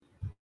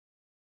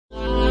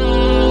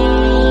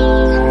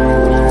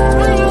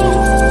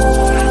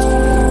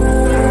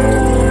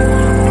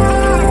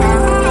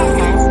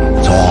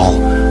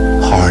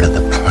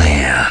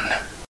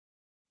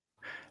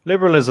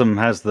Liberalism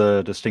has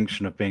the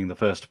distinction of being the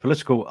first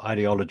political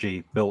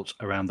ideology built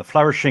around the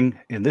flourishing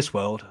in this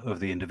world of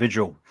the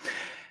individual.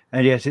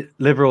 And yet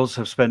liberals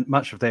have spent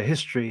much of their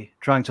history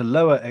trying to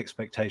lower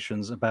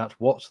expectations about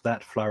what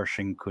that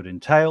flourishing could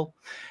entail,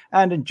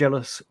 and in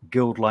jealous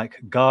guild-like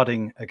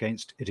guarding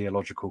against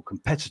ideological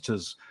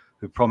competitors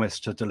who promise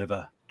to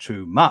deliver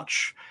too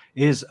much.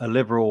 Is a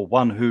liberal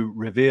one who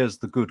reveres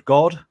the good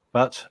God,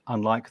 but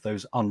unlike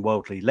those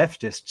unworldly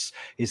leftists,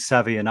 is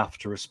savvy enough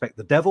to respect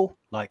the devil,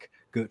 like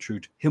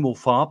Gertrude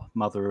Himmelfarb,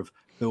 mother of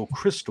Bill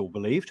Kristol,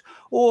 believed?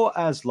 Or,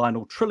 as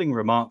Lionel Trilling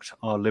remarked,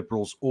 are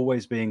liberals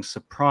always being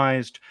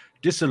surprised,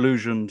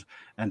 disillusioned,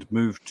 and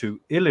moved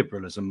to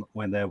illiberalism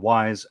when their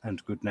wise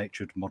and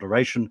good-natured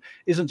moderation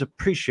isn't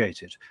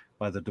appreciated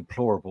by the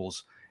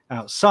deplorables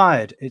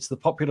outside? It's The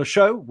Popular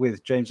Show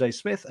with James A.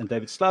 Smith and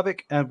David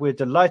Slavic, and we're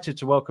delighted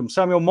to welcome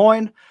Samuel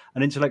Moyn,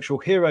 an intellectual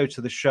hero, to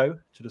the show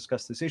to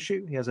discuss this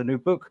issue. He has a new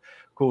book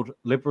called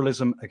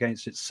Liberalism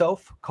Against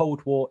Itself,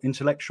 Cold War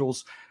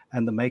Intellectuals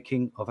and the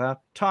Making of Our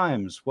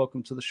Times.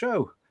 Welcome to the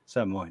show,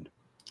 Sam Moyn.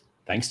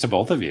 Thanks to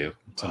both of you.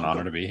 It's an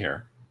honor to be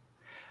here.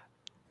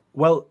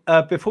 Well,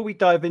 before we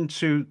dive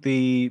into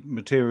the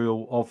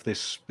material of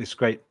this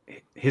great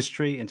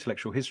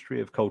intellectual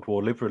history of Cold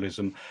War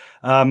liberalism,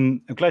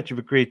 I'm glad you've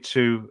agreed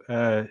to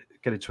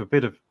get into a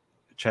bit of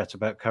chat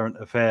about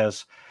current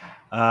affairs,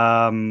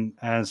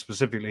 and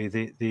specifically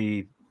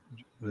the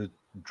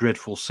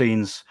dreadful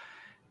scenes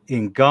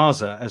in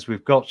Gaza, as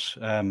we've got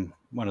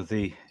one of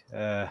the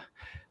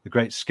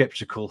great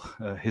skeptical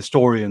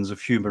historians of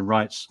human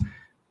rights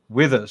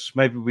with us.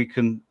 Maybe we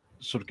can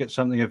sort of get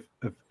something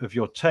of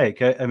your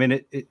take. I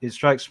mean, it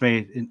strikes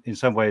me in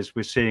some ways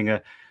we're seeing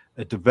a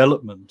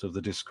development of the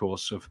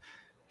discourse of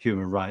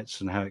human rights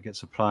and how it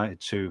gets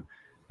applied to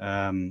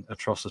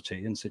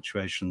atrocity in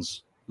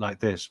situations like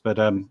this. But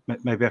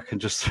maybe I can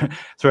just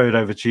throw it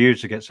over to you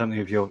to get something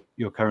of your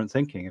current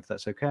thinking, if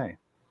that's okay.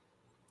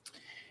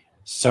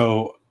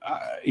 So,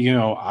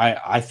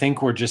 I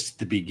think we're just at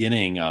the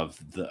beginning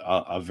of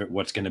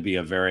what's going to be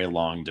a very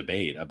long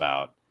debate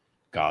about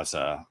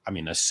Gaza. I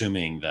mean,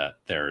 assuming that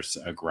there's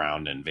a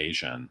ground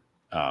invasion,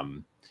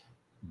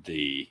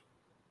 the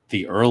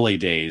early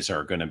days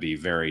are going to be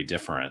very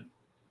different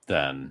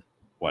than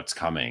what's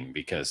coming,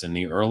 because in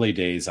the early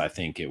days, I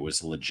think it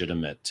was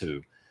legitimate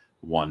to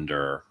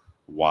wonder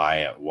why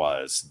it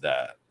was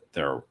that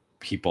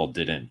people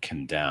didn't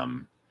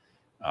condemn,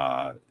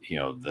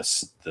 the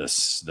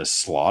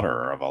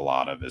slaughter of a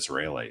lot of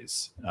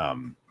Israelis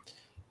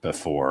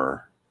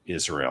before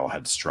Israel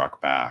had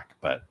struck back,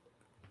 but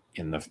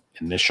in the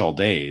initial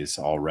days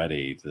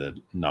already, the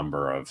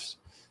number of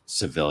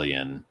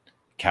civilian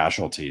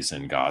casualties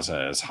in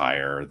Gaza is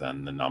higher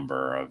than the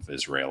number of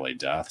Israeli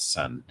deaths.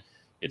 And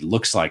it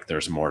looks like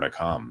there's more to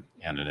come.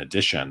 And in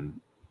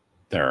addition,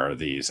 there are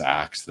these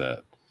acts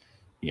that,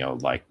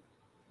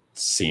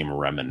 seem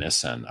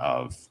reminiscent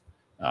of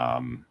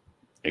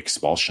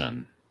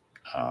expulsion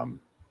now,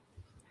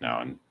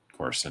 and of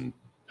course, and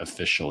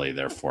officially,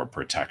 therefore,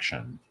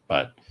 protection.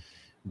 But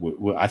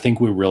I think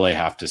we really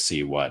have to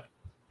see what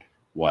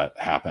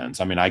happens.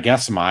 I mean, I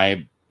guess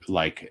my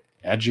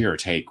edgier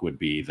take would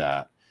be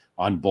that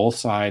on both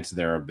sides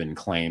there have been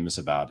claims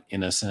about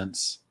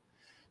innocence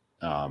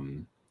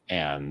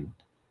and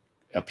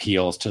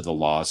appeals to the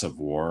laws of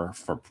war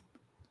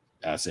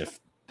as if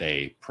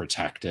they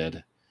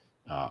protected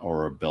or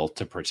were built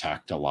to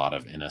protect a lot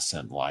of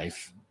innocent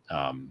life.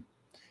 I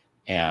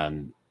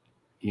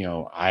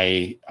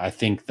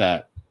think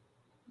that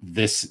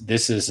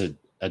this is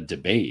a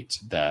debate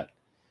that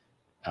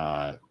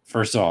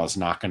first of all, it's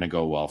not going to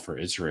go well for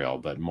Israel,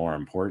 but more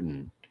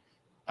important,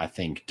 I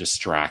think,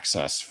 distracts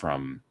us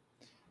from,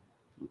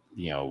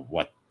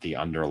 what the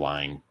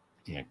underlying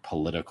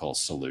political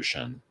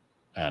solution.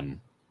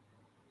 And,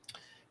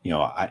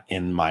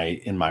 in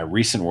my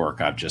recent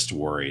work, I've just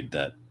worried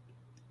that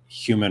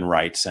human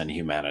rights and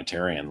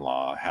humanitarian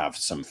law have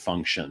some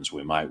functions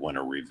we might want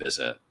to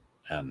revisit.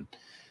 And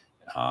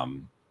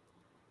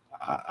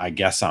I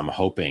guess I'm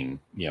hoping,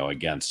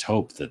 against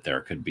hope, that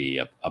there could be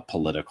a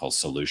political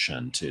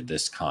solution to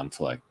this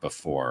conflict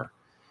before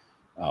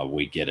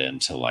we get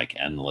into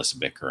endless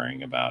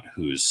bickering about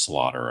whose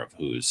slaughter of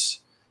whose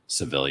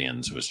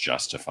civilians was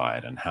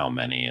justified and how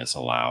many is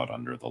allowed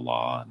under the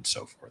law and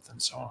so forth and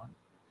so on.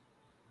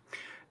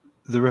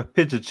 The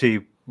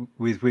rapidity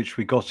with which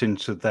we got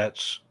into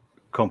that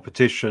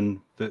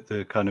competition,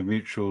 the kind of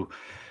mutual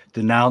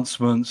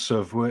denouncements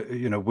of,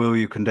 will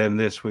you condemn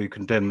this, will you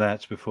condemn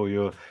that, before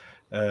you're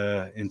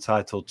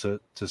entitled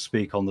to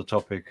speak on the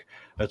topic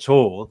at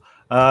all,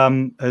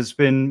 has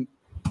been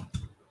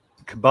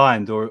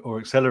combined or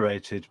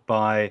accelerated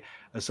by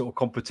a sort of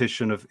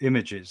competition of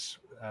images,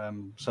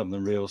 some of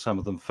them real, some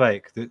of them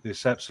fake.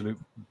 This absolute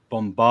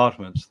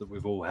bombardment that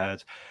we've all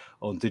had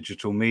on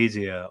digital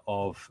media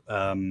of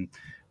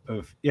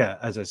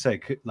as I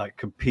say,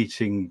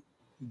 competing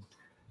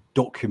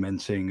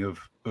documenting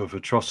of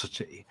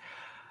atrocity.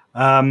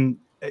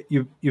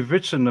 You've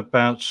written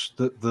about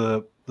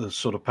the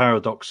sort of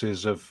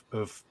paradoxes of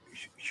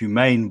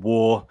humane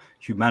war,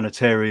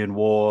 humanitarian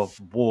war,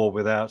 war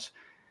without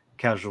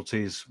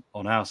casualties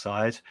on our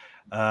side,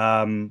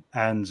 and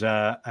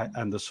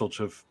the sort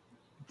of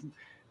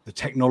the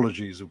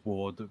technologies of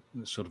war, the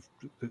sort of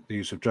the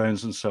use of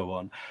drones and so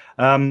on.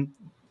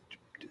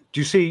 Do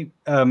you see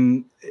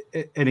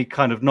any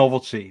kind of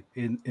novelty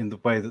in the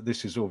way that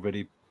this is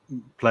already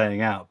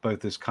playing out, both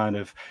this kind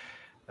of,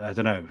 I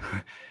don't know,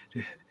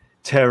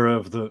 terror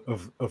of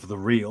the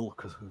real,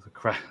 because of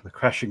the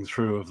crashing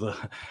through of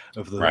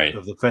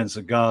the fence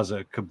at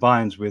Gaza,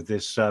 combined with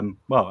this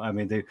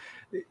the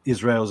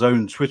Israel's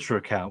own Twitter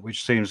account,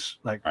 which seems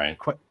like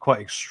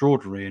quite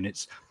extraordinary in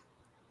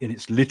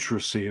its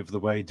literacy of the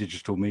way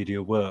digital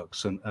media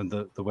works, and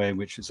the way in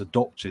which it's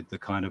adopted the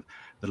kind of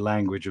the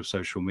language of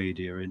social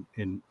media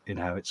in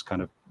how it's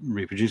kind of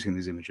reproducing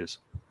these images.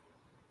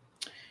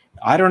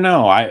 I don't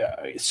know.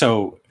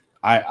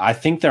 I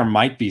think there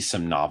might be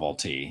some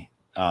novelty.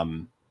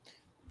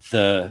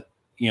 The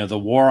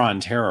war on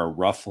terror,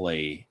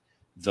 roughly,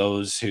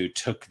 those who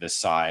took the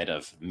side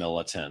of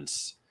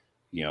militants,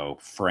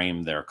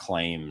 framed their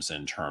claims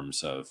in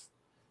terms of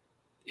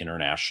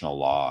international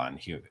law and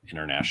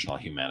international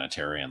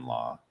humanitarian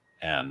law,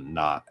 and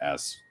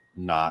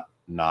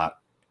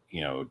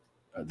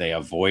they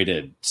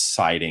avoided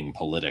siding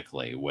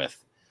politically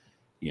with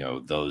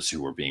those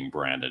who were being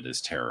branded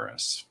as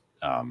terrorists,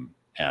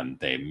 and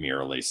they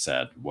merely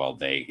said, well,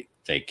 they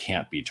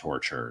can't be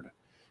tortured,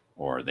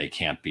 or they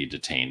can't be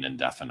detained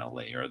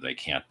indefinitely, or they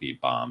can't be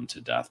bombed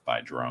to death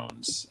by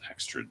drones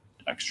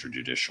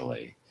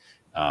extrajudicially.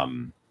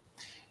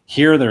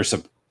 Here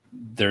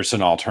there's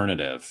an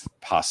alternative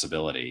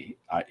possibility.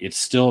 It's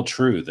still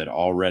true that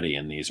already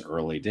in these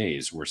early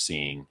days, we're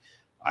seeing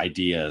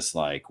ideas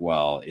like,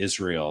 well,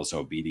 Israel's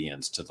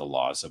obedience to the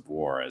laws of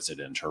war as it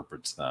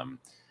interprets them,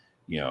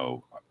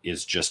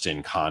 is just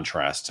in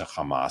contrast to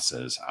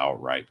Hamas's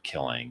outright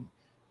killing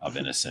of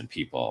innocent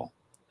people.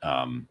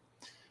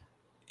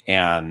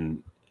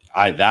 And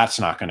that's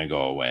not going to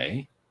go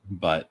away,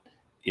 but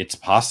it's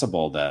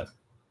possible that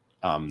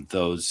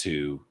those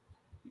who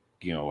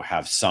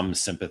have some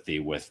sympathy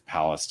with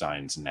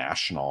Palestine's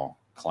national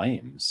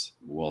claims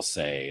will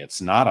say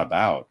it's not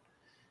about,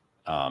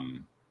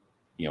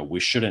 we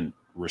shouldn't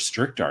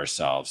restrict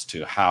ourselves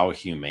to how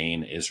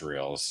humane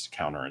Israel's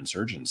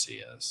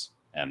counterinsurgency is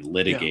and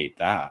litigate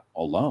that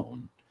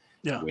alone.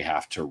 Yeah. We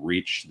have to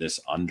reach this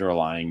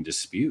underlying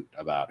dispute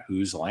about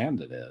whose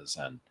land it is,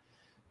 and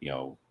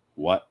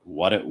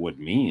what it would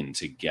mean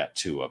to get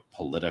to a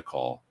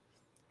political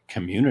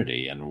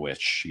community in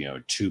which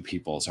two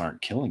peoples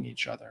aren't killing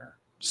each other.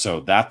 So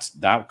that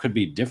could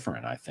be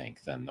different, I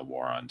think, than the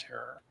war on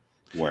terror,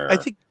 where I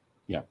think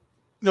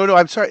no,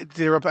 I'm sorry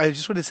to interrupt. I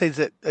just want to say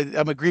that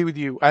I'm agree with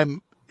you.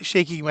 I'm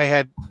shaking my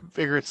head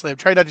vigorously. I'm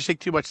trying not to shake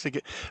too much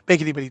to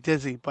make anybody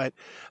dizzy, but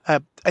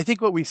I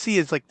think what we see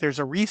is like there's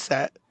a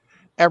reset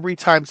every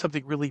time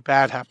something really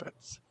bad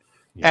happens.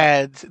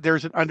 And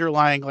there's an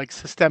underlying like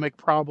systemic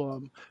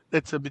problem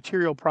that's a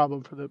material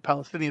problem for the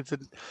Palestinians,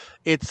 and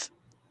it's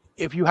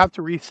if you have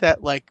to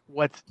reset like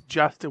what's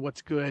just and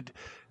what's good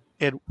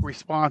in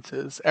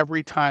responses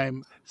every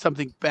time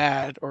something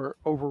bad or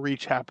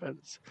overreach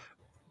happens,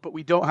 but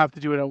we don't have to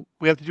do it.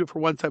 We have to do it for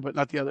one side, but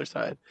not the other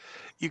side.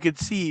 You can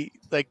see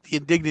like the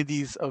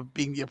indignities of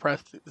being the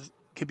oppressed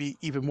can be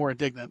even more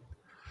indignant.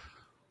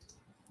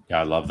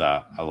 Yeah, I love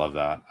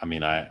that. I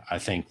mean, I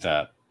think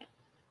that,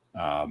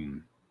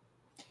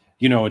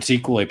 it's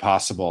equally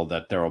possible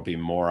that there will be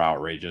more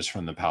outrages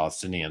from the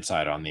Palestinian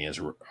side on the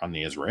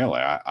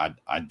Israeli.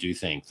 I do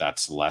think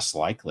that's less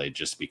likely,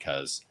 just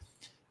because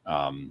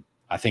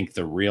I think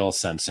the real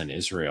sense in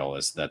Israel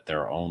is that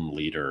their own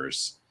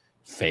leaders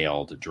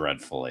failed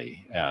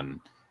dreadfully,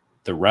 and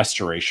the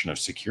restoration of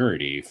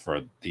security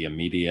for the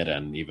immediate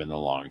and even the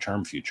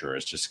long-term future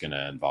is just going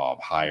to involve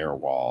higher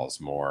walls,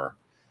 more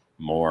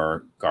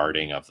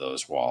guarding of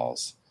those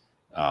walls.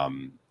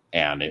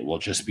 And it will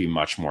just be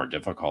much more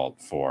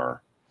difficult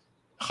for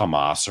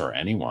Hamas or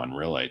anyone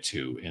really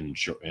to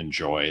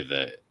enjoy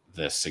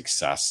the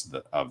success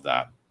of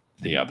that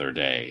the other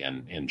day,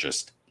 and in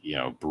just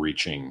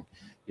breaching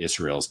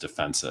Israel's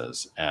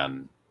defenses.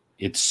 And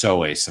it's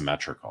so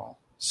asymmetrical.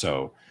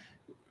 So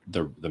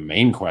the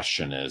main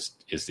question is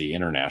the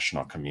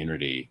international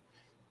community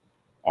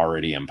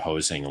already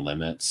imposing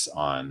limits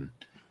on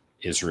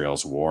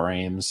Israel's war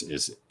aims?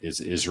 Is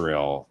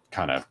Israel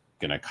kind of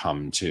going to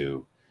come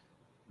to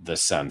the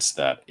sense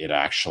that it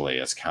actually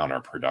is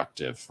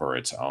counterproductive for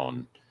its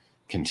own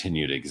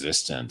continued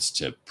existence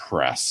to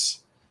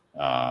press,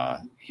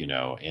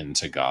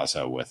 into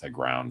Gaza with a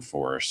ground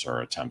force,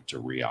 or attempt to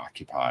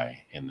reoccupy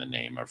in the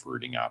name of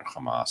rooting out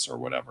Hamas or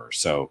whatever?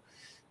 So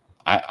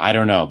I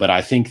don't know, but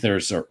I think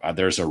there's a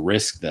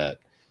risk that,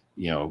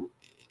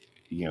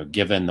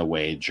 given the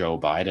way Joe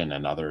Biden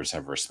and others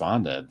have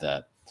responded,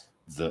 that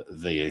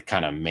the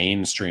kind of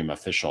mainstream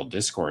official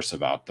discourse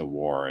about the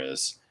war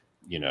is,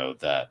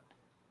 that,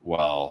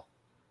 well,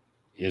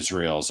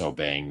 Israel's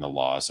obeying the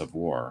laws of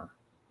war,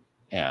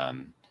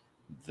 and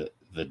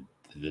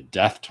the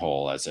death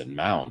toll as it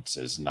mounts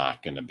is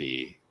not going to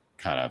be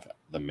kind of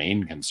the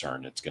main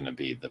concern. It's going to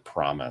be the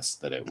promise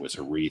that it was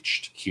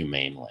reached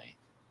humanely.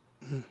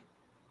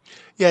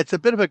 Yeah, it's a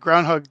bit of a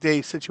Groundhog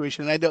Day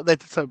situation. I know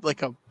that's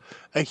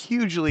a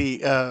hugely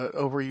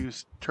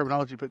overused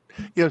terminology, but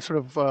sort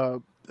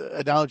of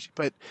analogy.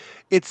 But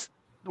it's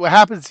what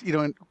happens,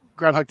 in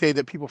Groundhog Day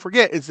that people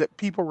forget is that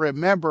people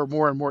remember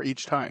more and more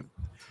each time.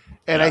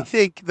 And I Yeah.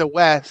 think the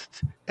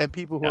West and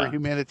people who are Yeah.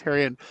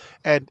 humanitarian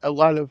and a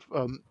lot of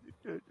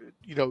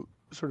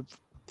sort of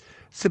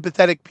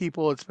sympathetic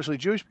people, especially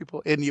Jewish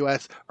people in the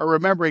U.S., are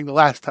remembering the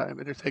last time,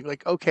 and they're saying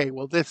like, okay,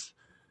 well, this.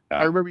 I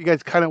Yeah. remember you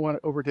guys kind of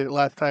overdid it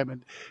last time,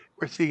 and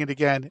we're seeing it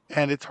again,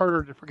 and it's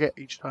harder to forget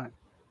each time.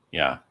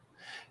 Yeah.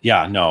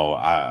 Yeah. No,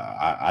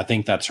 I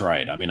think that's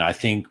right. I mean, I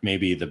think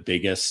maybe the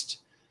biggest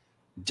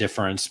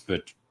difference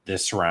but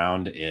this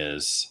round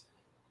is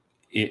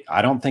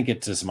I don't think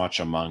it's as much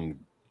among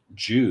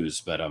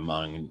Jews, but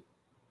among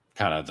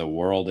kind of the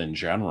world in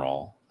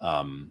general.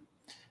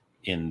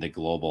 In the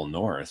global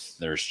north,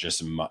 there's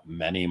just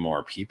many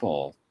more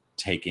people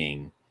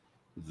taking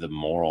the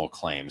moral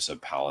claims of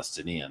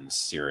Palestinians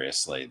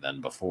seriously than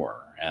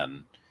before.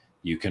 And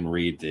you can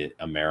read the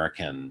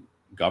American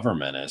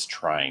government as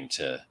trying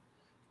to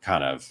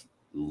kind of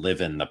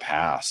live in the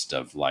past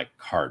of like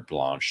carte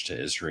blanche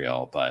to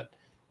Israel, but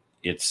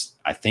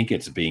I think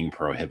it's being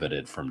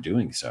prohibited from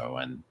doing so.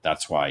 And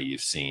that's why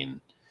you've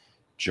seen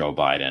Joe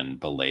Biden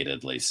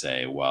belatedly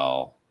say,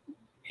 well,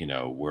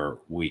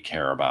 we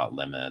care about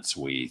limits.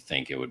 We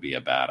think it would be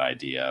a bad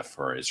idea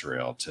for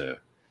Israel to,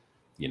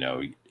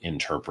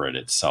 interpret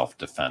its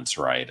self-defense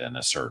right in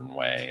a certain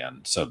way.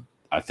 And so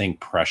I think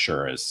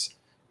pressure is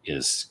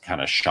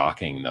kind of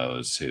shocking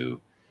those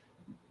who,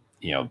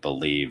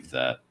 believe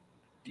that,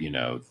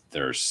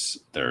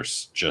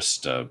 there's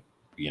just a,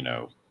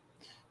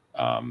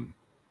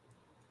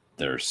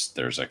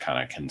 there's a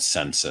kind of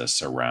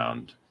consensus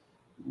around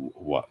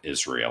what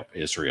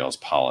Israel's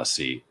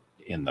policy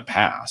in the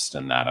past,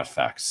 and that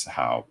affects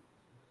how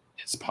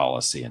its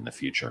policy in the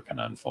future can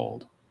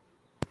unfold.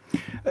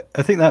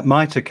 I think that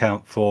might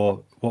account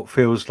for what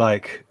feels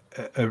like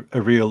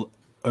a real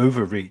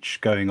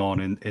overreach going on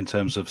in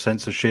terms of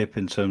censorship,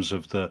 in terms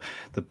of the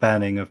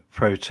banning of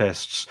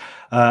protests,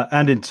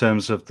 and in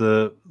terms of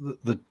the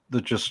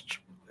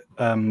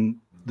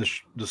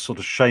sort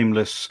of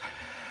shameless,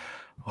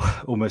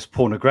 almost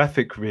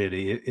pornographic,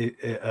 really,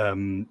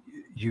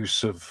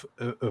 use of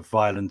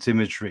violent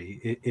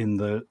imagery in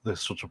the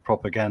sort of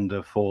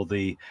propaganda for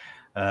the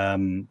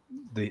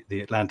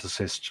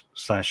Atlanticist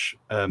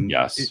 /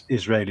 Yes.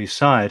 Israeli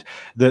side.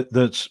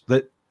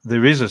 That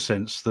there is a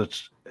sense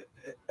that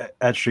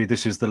actually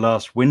this is the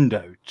last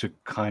window to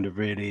kind of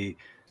really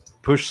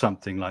push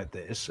something like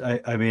this.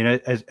 I mean,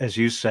 as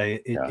you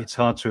say, it's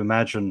hard to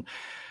imagine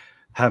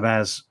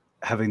Hamas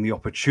having the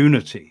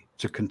opportunity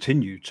to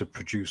continue to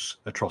produce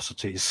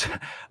atrocities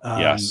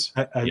Yes.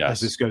 as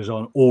this goes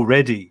on.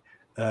 Already,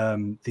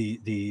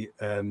 the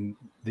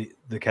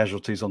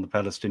casualties on the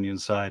Palestinian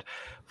side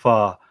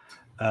far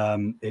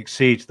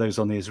exceed those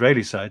on the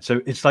Israeli side.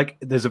 So it's like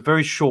there's a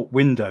very short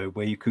window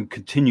where you can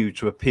continue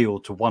to appeal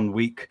to 1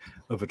 week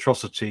of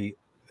atrocity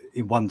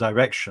in one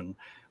direction,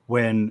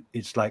 when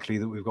it's likely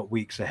that we've got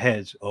weeks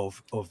ahead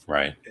of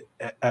right.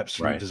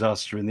 absolute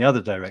disaster in the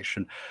other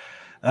direction.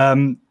 I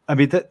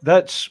mean,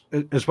 that's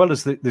as well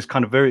as this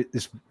kind of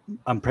this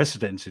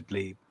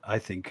unprecedentedly, I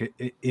think,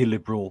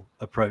 illiberal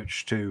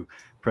approach to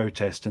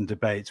protest and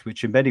debate,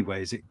 which in many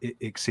ways it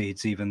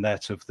exceeds even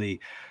that of the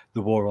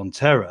war on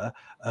terror.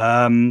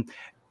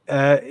 If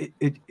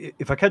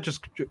I can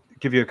just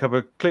give you a couple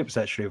of clips,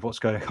 actually, of what's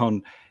going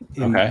on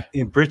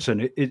in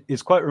Britain,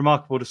 it's quite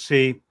remarkable to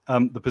see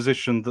the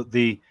position that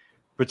the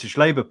British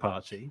Labour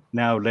Party,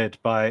 now led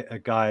by a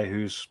guy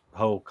whose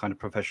whole kind of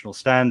professional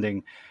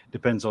standing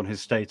depends on his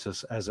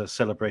status as a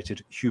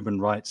celebrated human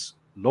rights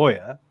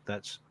lawyer,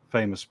 that's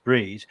famous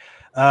breed,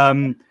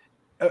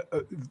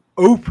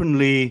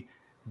 openly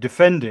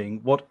defending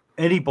what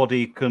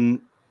anybody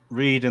can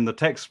read in the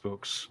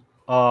textbooks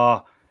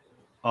are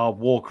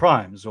war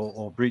crimes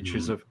or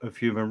breaches of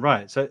human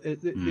rights. So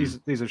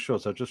these are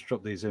short. So I'll just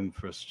drop these in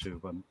for us to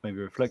maybe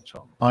reflect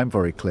on. I'm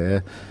very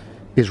clear.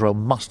 Israel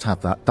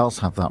does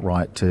have that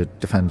right to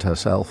defend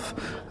herself,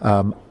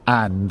 and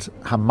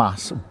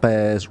Hamas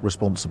bears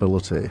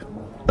responsibility.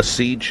 A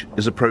siege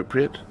is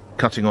appropriate?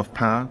 Cutting off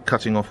power,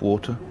 cutting off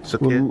water?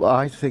 Sakir? Well,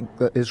 I think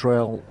that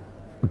Israel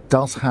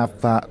does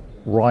have that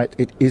right.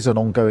 It is an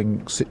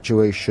ongoing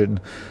situation.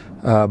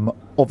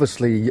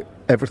 Obviously,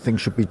 everything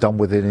should be done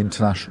within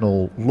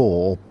international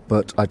law,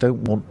 but I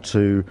don't want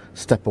to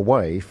step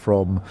away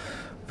from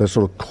the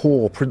sort of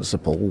core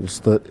principles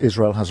that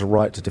Israel has a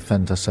right to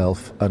defend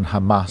herself and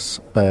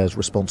Hamas bears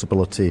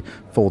responsibility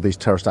for these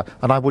terrorist acts.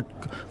 And I would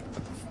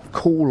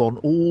call on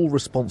all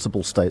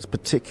responsible states,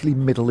 particularly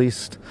Middle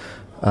East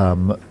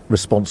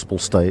responsible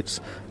states,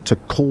 to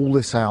call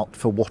this out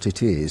for what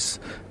it is,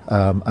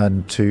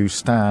 and to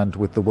stand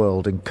with the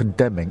world in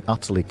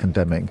utterly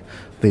condemning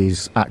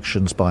these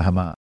actions by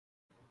Hamas.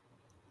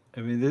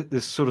 I mean,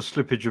 this sort of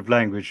slippage of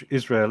language,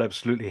 Israel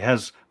absolutely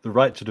has the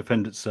right to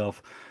defend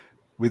itself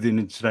within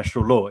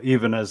international law,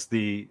 even as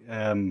the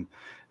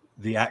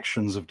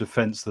actions of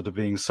defence that are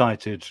being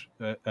cited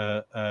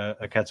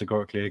are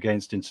categorically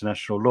against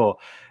international law.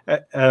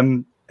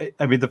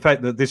 I mean, the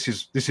fact that this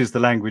is the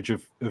language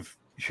of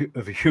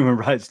a human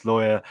rights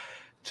lawyer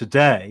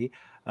today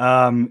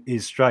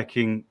is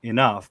striking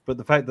enough. But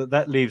the fact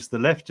that leaves the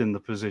left in the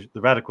position,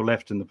 the radical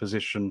left in the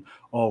position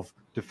of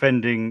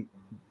defending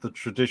the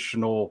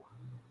traditional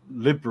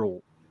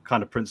liberal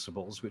kind of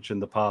principles, which in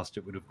the past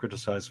it would have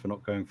criticised for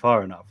not going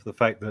far enough. The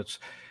fact that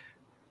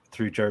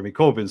through Jeremy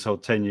Corbyn's whole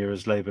tenure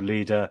as Labour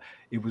leader,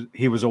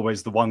 he was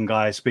always the one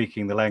guy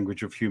speaking the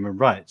language of human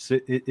rights.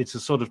 It's a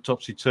sort of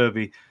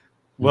topsy-turvy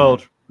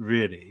world,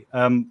 really.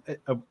 I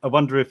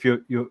wonder if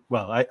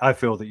I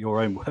feel that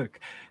your own work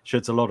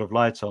sheds a lot of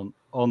light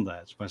on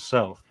that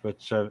myself, but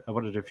I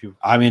wondered if you...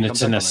 I mean,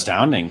 it's an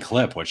astounding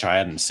clip, which I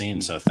hadn't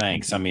seen, so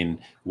thanks. I mean,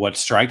 what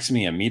strikes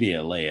me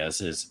immediately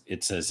is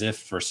it's as if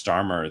for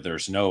Starmer,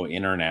 there's no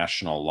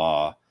international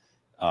law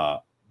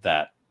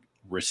that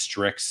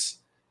restricts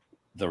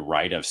the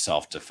right of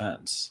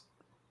self-defense.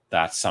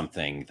 That's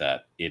something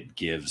that it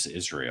gives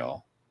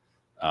Israel,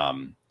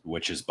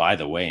 which is, by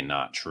the way,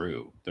 not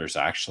true. There's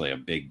actually a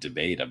big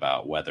debate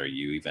about whether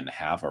you even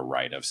have a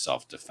right of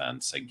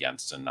self-defense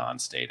against a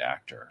non-state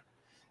actor.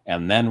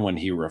 And then when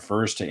he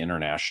refers to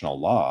international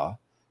law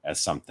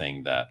as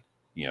something that,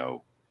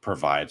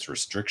 provides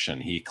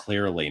restriction, he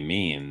clearly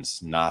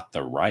means not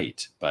the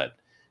right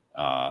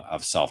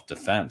of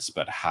self-defense,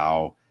 but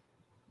how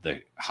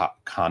the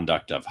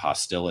conduct of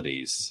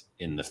hostilities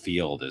in the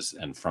field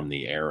and from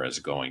the air is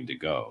going to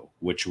go,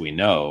 which we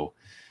know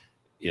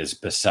is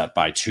beset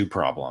by two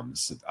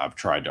problems. I've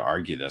tried to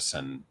argue this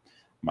in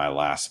my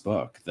last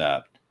book,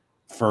 that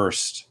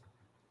first,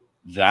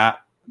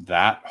 that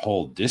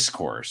whole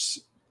discourse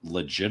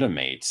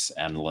legitimates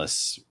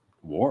endless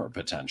war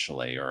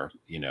potentially, or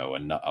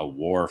a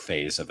war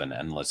phase of an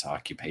endless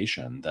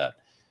occupation, that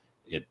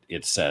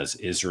it says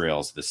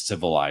Israel's the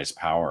civilized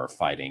power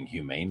fighting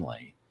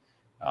humanely,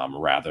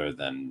 rather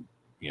than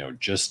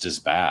just as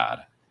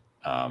bad,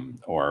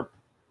 or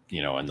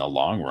in the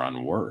long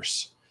run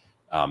worse.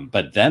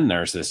 But then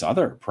there's this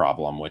other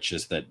problem, which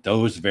is that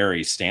those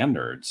very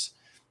standards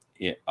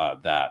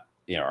that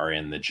are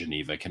in the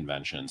Geneva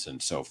Conventions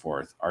and so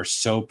forth are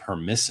so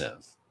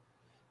permissive,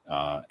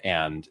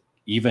 and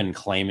even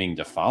claiming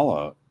to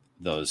follow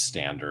those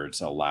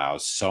standards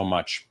allows so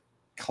much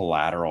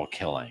collateral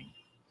killing.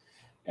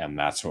 And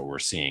that's what we're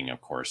seeing,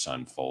 of course,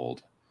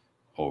 unfold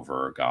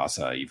over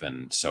Gaza,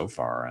 even so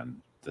far.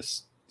 And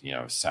this,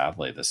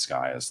 sadly, the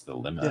sky is the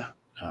limit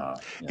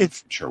in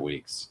future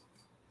weeks.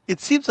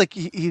 It seems like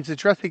he's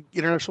addressing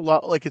international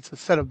law like it's a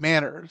set of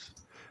manners.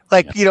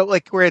 Like,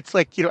 like where it's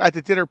like, at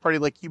the dinner party,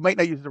 like you might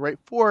not use the right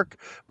fork,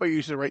 but you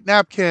use the right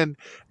napkin.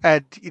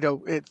 And,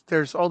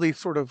 there's all these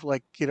sort of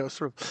like,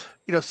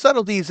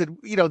 subtleties, and,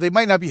 they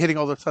might not be hitting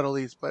all the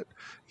subtleties, but,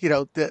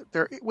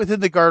 they're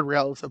within the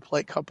guardrails of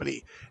polite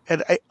company.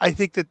 And I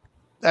think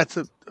that's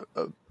a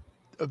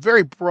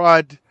very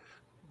broad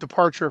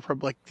departure from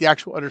like the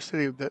actual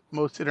understanding that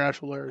most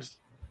international lawyers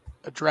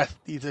address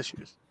these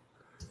issues.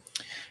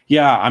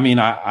 Yeah, I mean,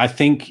 I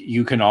think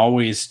you can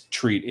always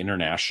treat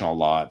international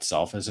law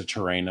itself as a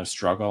terrain of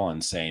struggle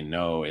and say,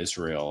 no,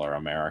 Israel or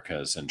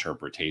America's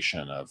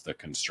interpretation of the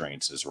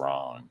constraints is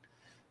wrong.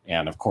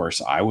 And of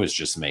course, I was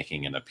just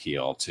making an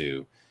appeal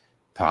to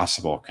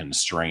possible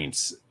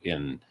constraints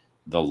in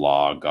the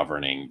law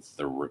governing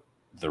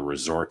the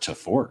resort to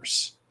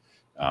force.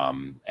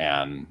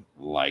 And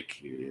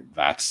like,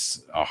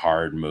 that's a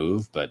hard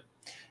move, but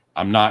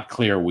I'm not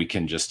clear we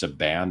can just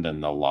abandon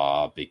the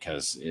law,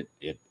 because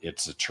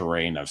it's a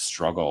terrain of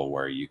struggle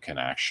where you can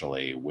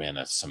actually win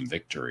some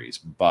victories.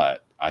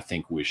 But I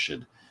think we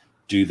should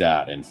do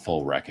that in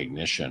full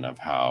recognition of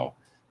how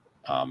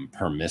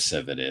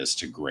permissive it is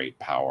to great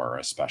power,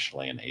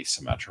 especially in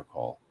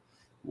asymmetrical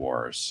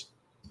wars.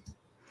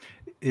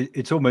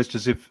 It's almost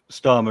as if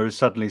Starmer is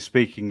suddenly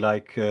speaking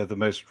like the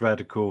most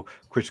radical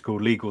critical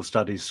legal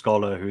studies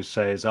scholar who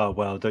says, "Oh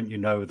well, don't you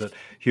know that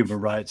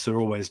human rights are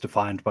always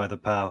defined by the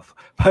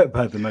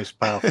by the most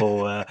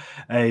powerful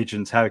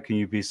agents? How can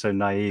you be so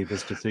naive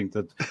as to think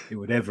that it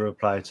would ever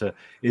apply to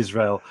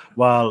Israel?"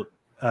 While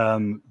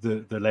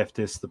the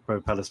leftists, the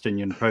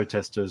pro-Palestinian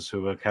protesters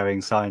who are carrying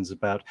signs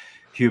about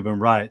human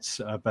rights,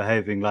 are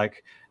behaving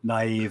like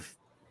naive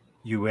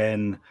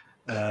UN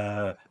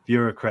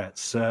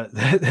bureaucrats.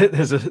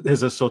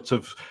 There's a sort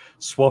of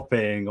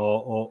swapping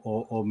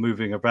or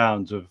moving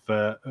around of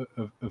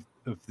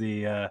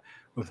the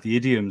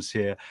idioms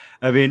here.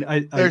 I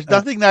mean, there's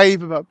nothing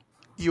naive about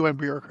UN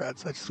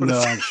bureaucrats. I just want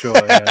to say. I'm sure.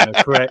 Yeah,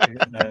 no, correct.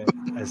 No,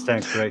 I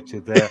stand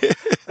corrected there.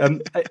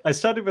 I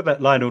started with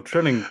that Lionel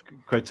Trilling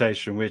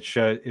quotation, which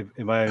in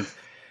my own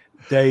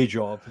day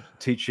job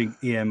teaching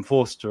E.M.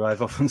 Forster,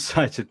 I've often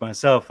cited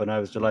myself, and I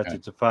was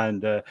delighted to find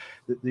that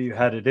you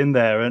had it in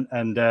there.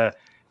 And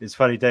it's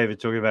funny, David,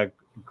 talking about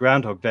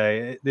Groundhog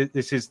Day.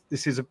 This is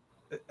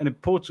an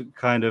important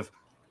kind of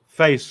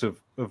face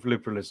of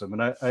liberalism,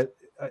 and I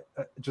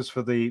just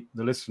for the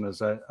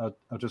listeners, I'll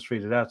just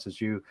read it out as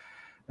you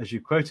as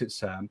you quote it,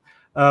 Sam.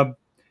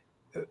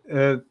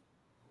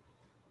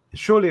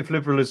 Surely if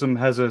liberalism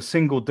has a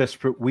single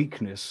desperate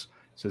weakness,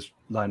 says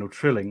Lionel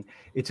Trilling,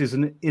 it is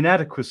an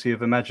inadequacy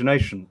of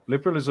imagination.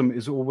 Liberalism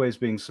is always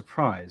being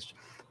surprised.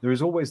 There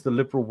is always the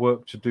liberal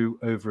work to do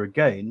over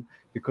again,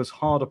 because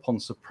hard upon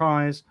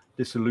surprise,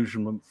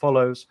 disillusionment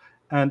follows,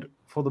 and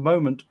for the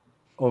moment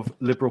of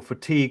liberal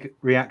fatigue,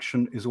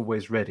 reaction is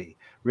always ready.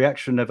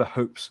 Reaction never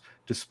hopes,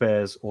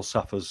 despairs, or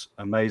suffers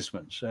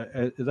amazement.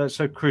 That's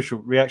so crucial.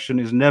 Reaction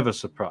is never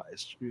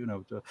surprised. You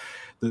know,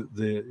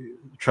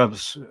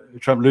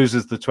 Trump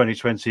loses the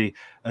 2020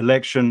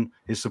 election.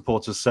 His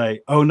supporters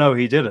say, "Oh no,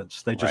 he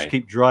didn't." They just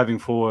keep driving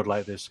forward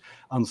like this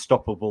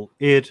unstoppable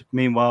id.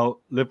 Meanwhile,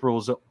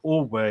 liberals are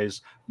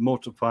always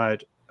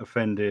mortified,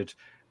 offended,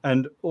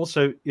 and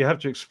also you have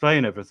to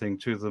explain everything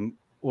to them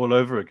all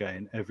over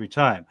again every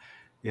time.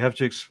 You have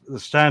to, the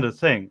standard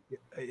thing,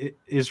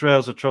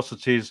 Israel's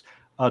atrocities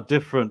are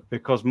different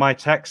because my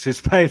taxes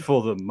paid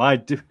for them. My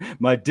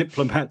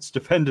diplomats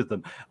defended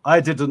them. I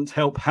didn't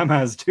help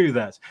Hamas do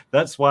that.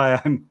 That's why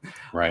I'm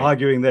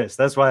arguing this.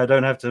 That's why I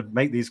don't have to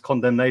make these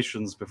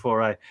condemnations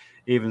before I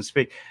even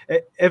speak.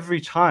 Every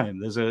time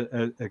there's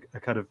a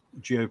kind of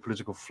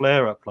geopolitical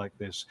flare-up like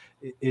this,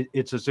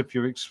 it's as if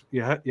you're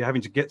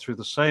having to get through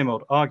the same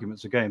old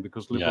arguments again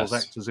because liberals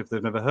act as if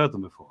they've never heard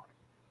them before.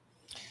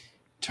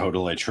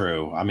 Totally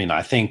true. I mean,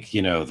 I think,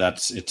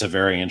 it's a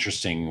very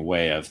interesting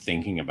way of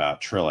thinking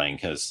about Trilling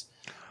because,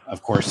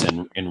 of course,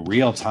 in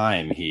real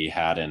time, he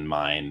had in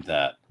mind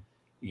that,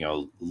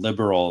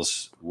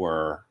 liberals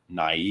were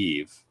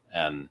naive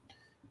and,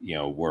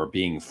 were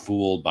being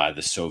fooled by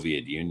the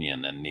Soviet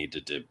Union and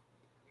needed to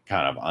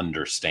kind of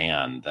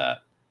understand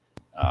that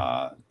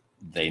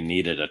they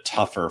needed a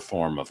tougher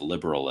form of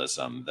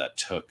liberalism that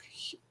took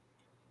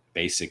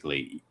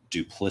basically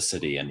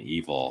duplicity and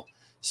evil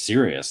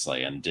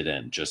seriously and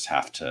didn't just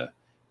have to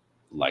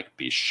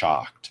be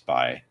shocked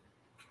by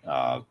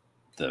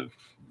the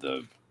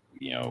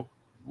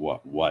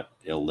what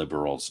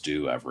illiberals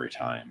do every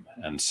time.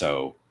 And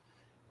so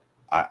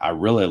I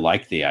really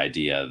like the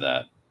idea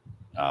that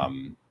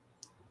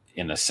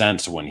in a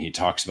sense when he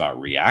talks about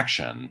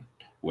reaction,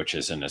 which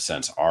is in a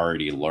sense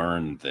already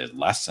learned the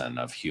lesson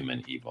of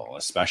human evil,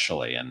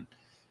 especially in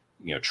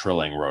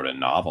Trilling wrote a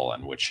novel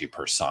in which he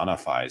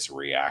personifies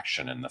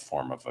reaction in the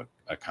form of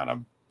a kind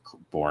of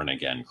born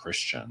again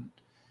Christian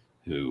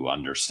who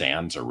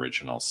understands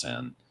original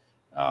sin.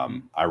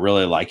 I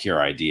really like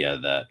your idea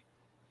that,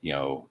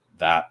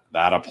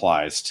 that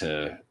applies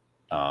to,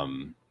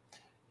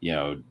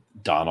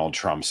 Donald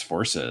Trump's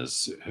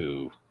forces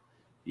who,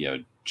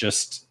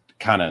 just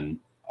kind of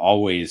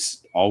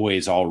always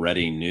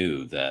already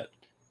knew that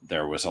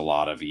there was a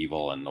lot of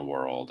evil in the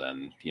world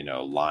and,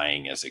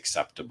 lying is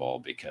acceptable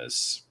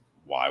because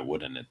why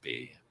wouldn't it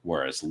be?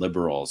 Whereas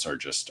liberals are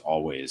just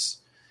always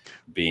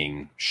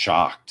being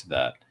shocked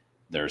that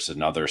there's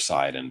another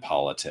side in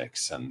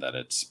politics and that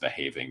it's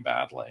behaving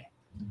badly.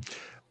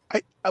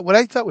 What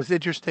I thought was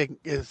interesting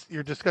is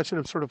your discussion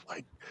of sort of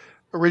like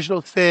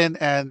original sin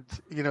and,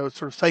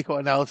 sort of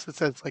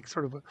psychoanalysis as like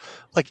sort of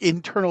like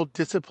internal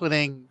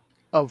disciplining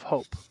of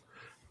hope.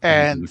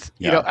 And,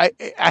 I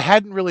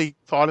hadn't really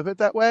thought of it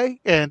that way.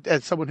 And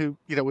as someone who,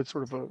 was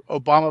sort of an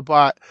Obama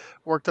bot,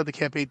 worked on the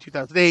campaign in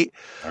 2008,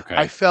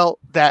 I felt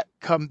that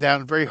come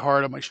down very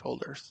hard on my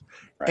shoulders.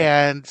 Right.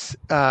 And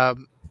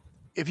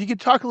if you could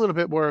talk a little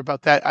bit more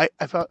about that, I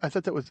thought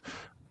that was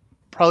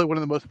probably one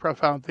of the most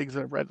profound things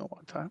that I've read in a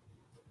long time.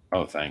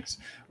 Oh, thanks.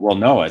 Well,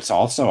 no, it's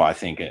also, I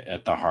think,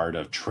 at the heart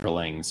of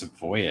Trilling's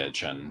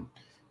voyage and,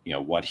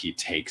 what he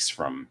takes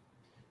from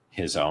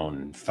his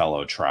own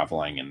fellow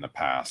traveling in the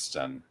past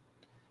and,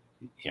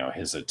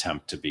 his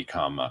attempt to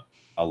become a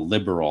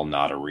liberal,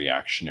 not a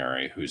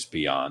reactionary who's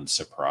beyond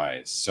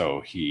surprise.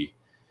 So he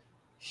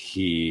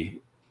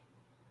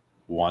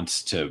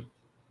equates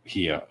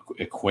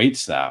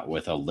that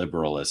with a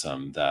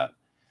liberalism that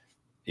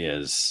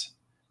is,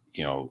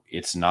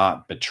 it's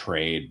not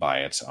betrayed by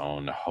its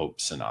own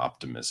hopes and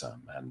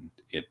optimism. And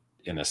it,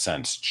 in a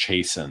sense,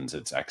 chastens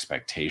its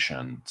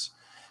expectations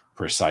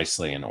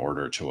precisely in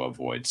order to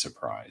avoid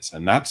surprise.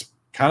 And that's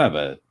kind of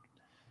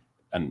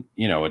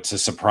it's a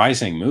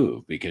surprising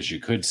move because you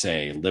could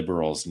say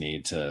liberals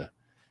need to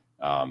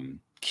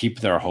keep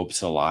their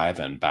hopes alive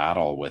and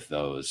battle with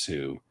those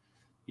who,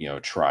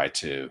 try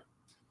to,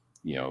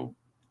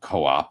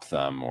 co-opt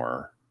them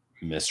or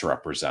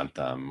misrepresent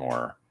them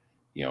or,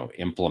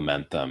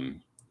 implement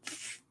them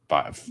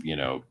by,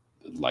 the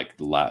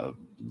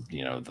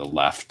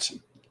left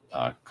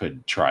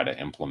could try to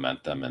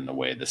implement them in the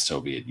way the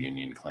Soviet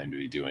Union claimed to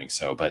be doing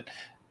so. But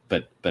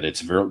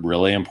it's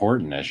really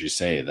important, as you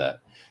say,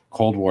 that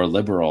Cold War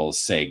liberals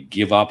say,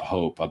 give up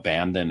hope,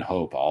 abandon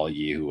hope, all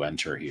ye who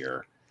enter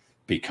here,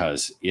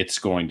 because it's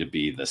going to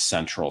be the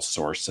central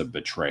source of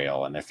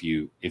betrayal. And if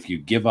you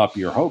give up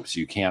your hopes,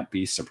 you can't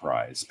be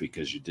surprised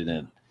because you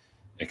didn't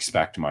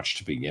expect much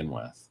to begin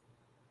with.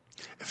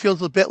 It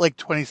feels a bit like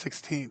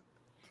 2016.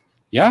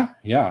 Yeah.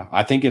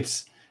 I think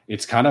it's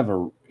kind of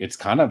a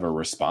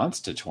response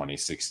to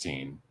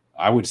 2016.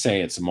 I would say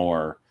it's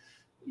more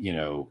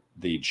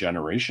the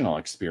generational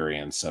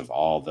experience of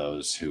all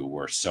those who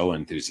were so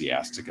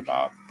enthusiastic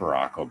about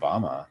Barack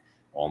Obama,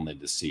 only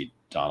to see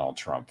Donald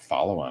Trump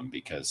follow him,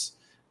 because,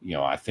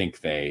 I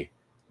think they,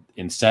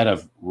 instead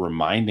of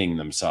reminding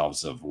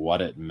themselves of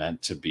what it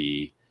meant to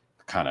be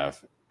kind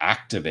of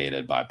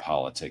activated by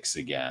politics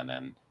again,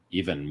 and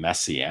even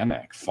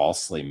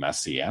falsely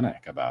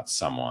messianic about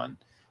someone,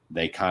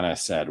 they kind of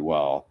said,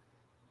 well,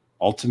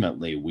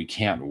 ultimately, we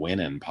can't win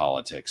in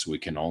politics. We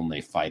can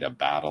only fight a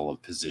battle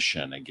of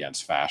position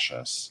against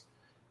fascists.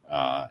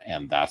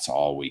 And that's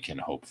all we can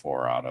hope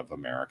for out of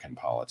American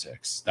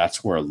politics.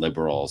 That's where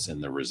liberals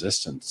in the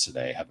resistance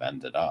today have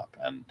ended up.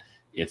 And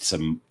it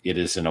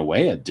is in a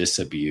way a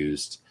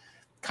disabused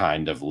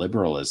kind of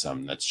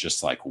liberalism that's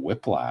just like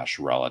whiplash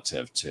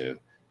relative to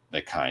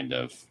the kind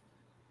of,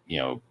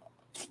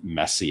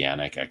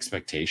 messianic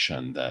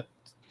expectation that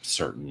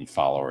certain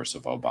followers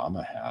of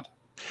Obama had.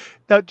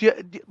 Now,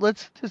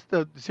 let's just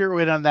zero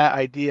in on that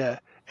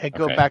idea and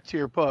go Okay. back to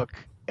your book.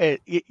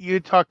 You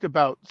talked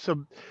about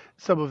some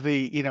of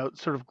the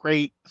sort of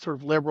great sort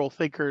of liberal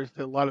thinkers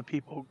that a lot of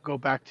people go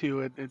back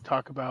to and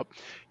talk about.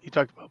 You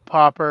talked about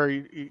Popper.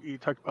 You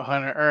talked about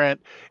Hannah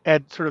Arendt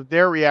and sort of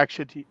their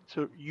reaction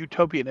to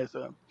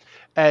utopianism.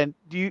 And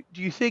do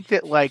you think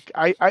that, like,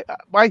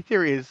 my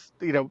theory is,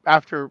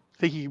 after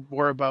thinking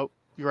more about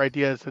your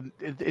ideas and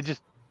it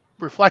just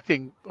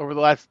reflecting over the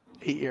last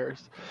 8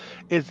 years,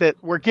 is that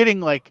we're getting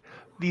like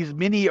these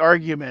mini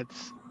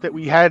arguments that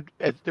we had.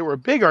 There were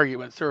big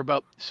arguments. There were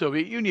about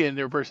Soviet Union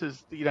there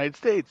versus the United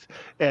States,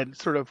 and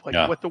sort of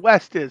like what the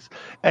West is.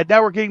 And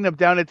now we're getting them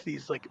down into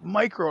these like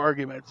micro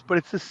arguments, but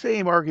it's the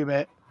same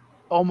argument,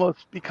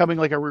 almost becoming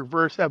like a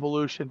reverse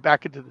evolution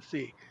back into the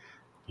sea.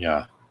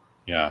 Yeah.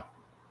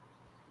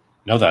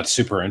 No, that's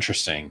super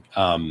interesting.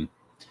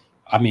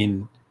 I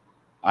mean,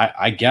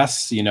 I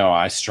guess,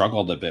 I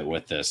struggled a bit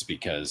with this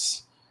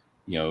because,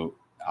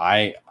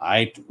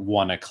 I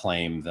want to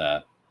claim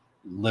that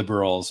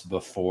liberals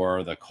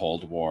before the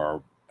Cold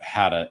War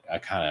had a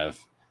kind of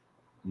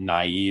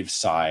naive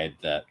side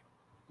that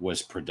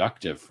was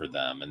productive for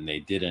them, and they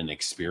didn't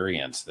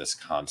experience this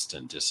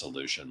constant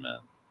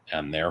disillusionment.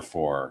 And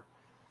therefore,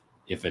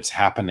 if it's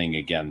happening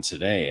again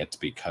today, it's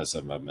because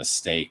of a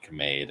mistake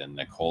made in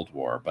the Cold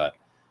War. But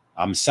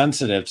I'm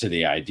sensitive to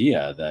the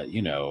idea that,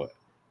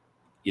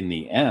 in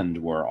the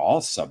end, we're all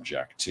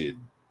subject to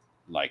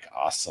like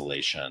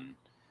oscillation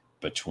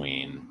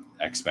between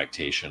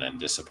expectation and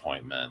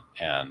disappointment.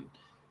 And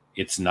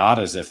it's not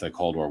as if the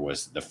Cold War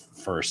was the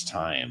first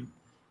time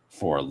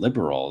for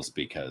liberals,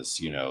 because,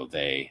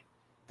 they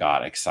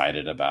got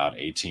excited about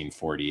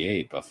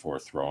 1848 before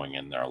throwing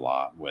in their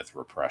lot with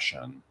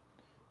repression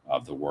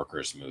of the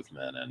workers'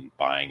 movement and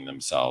buying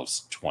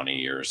themselves 20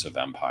 years of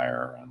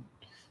empire. And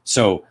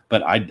so,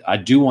 but I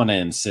do want to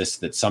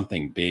insist that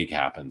something big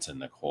happens in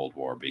the Cold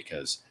War,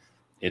 because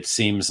it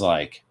seems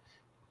like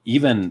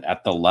even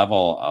at the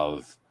level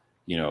of,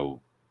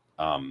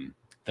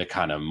 the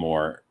kind of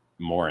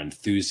more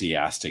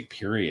enthusiastic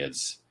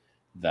periods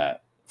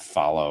that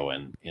follow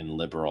in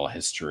liberal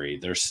history,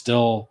 there's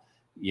still,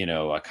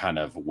 a kind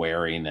of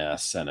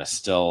wariness and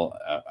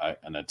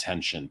an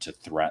attention to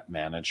threat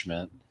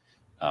management.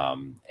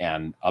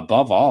 And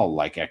above all,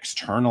 like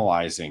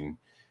externalizing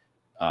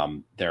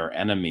their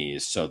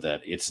enemies, so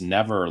that it's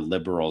never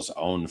liberals'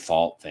 own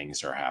fault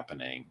things are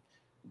happening.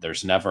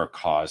 There's never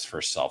cause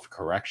for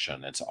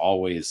self-correction. It's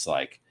always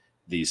like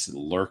these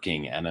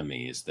lurking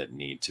enemies that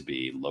need to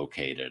be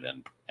located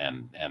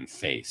and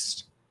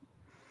faced.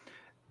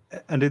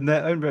 And in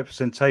their own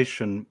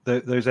representation,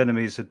 those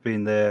enemies had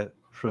been there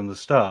from the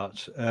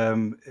start.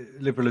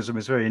 Liberalism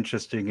is very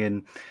interesting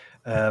in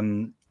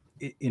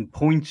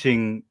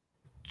pointing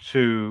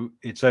to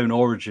its own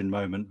origin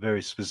moment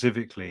very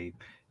specifically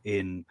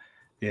in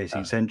the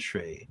 18th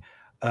century,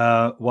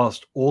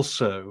 whilst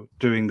also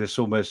doing this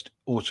almost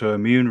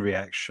autoimmune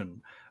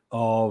reaction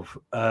of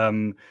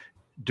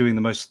doing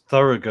the most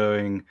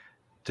thoroughgoing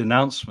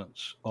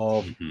denouncements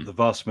of the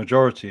vast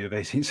majority of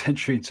 18th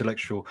century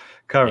intellectual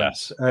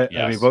currents. I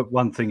mean,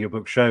 one thing your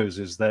book shows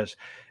is that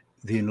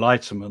the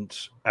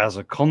Enlightenment as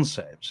a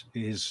concept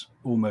is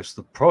almost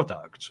the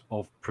product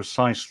of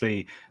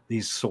precisely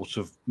these sort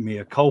of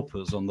mea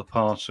culpas on the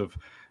part of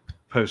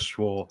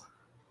post-war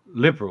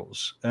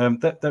liberals.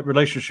 That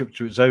relationship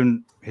to its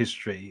own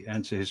history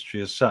and to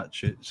history as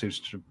such, it seems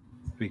to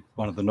be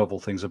one of the novel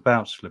things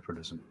about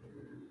liberalism.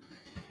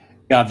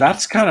 Yeah,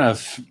 that's kind of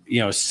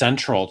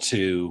central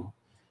to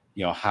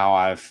how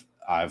I've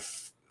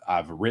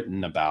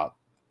written about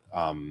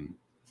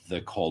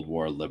the Cold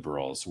War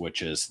liberals,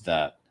 which is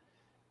that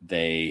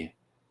they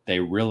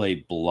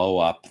really blow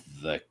up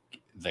the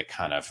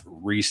kind of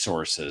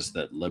resources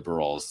that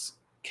liberals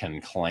can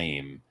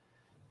claim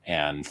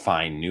and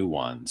find new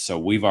ones. So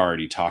we've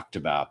already talked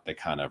about the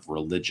kind of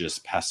religious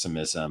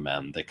pessimism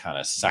and the kind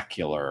of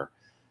secular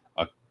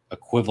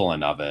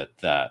equivalent of it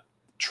that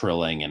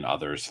Trilling and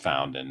others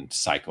found in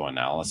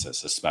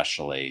psychoanalysis,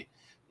 especially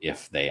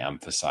if they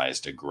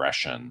emphasized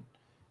aggression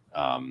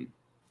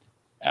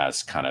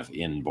as kind of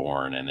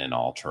inborn and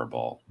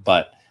inalterable.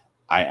 But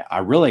I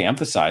really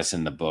emphasize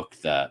in the book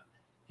that,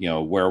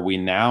 where we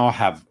now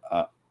have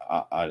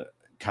a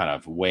kind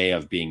of way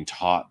of being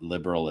taught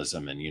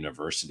liberalism in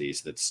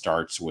universities that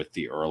starts with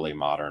the early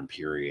modern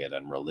period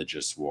and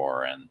religious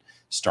war and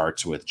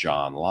starts with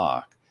John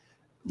Locke.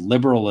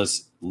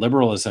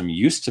 Liberalism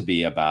used to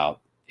be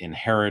about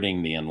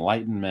inheriting the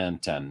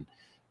Enlightenment and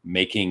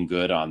making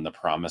good on the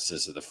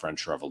promises of the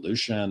French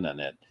Revolution,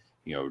 and it,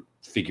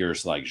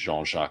 figures like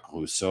Jean-Jacques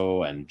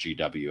Rousseau and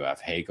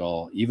G.W.F.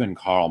 Hegel, even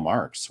Karl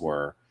Marx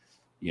were,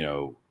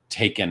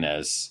 taken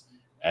as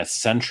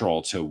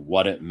central to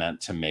what it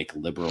meant to make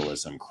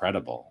liberalism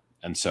credible.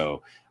 And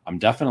so I'm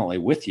definitely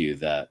with you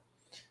that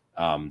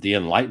the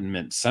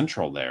Enlightenment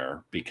central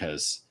there,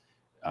 because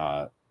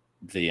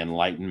the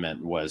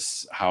Enlightenment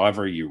was,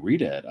 however you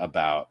read it,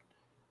 about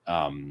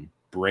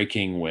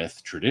breaking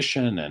with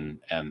tradition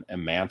and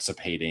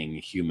emancipating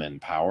human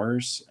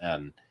powers.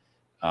 And,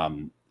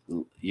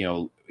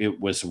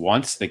 it was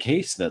once the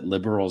case that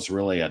liberals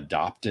really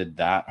adopted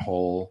that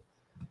whole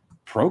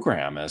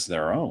program as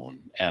their own.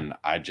 And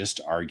I just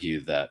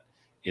argue that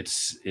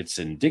it's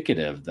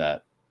indicative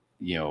that,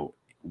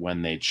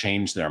 when they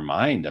changed their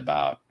mind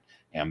about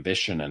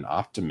ambition and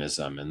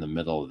optimism in the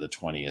middle of the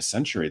 20th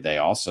century, they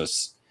also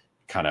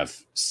kind of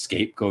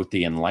scapegoat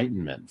the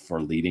Enlightenment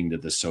for leading to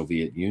the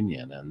Soviet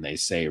Union. And they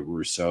say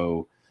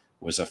Rousseau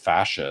was a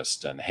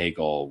fascist and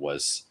Hegel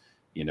was,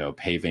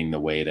 paving the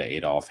way to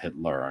Adolf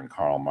Hitler, and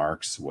Karl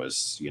Marx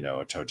was,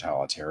 a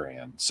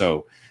totalitarian.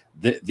 So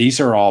these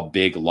are all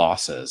big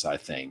losses, I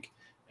think.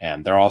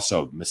 And they're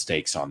also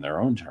mistakes on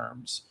their own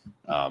terms,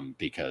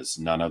 because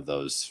none of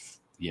those,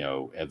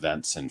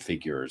 events and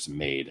figures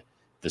made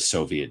the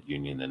Soviet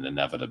Union an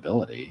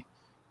inevitability.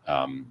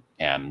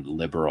 And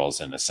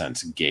liberals, in a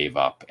sense, gave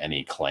up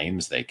any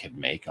claims they could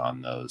make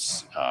on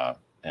those.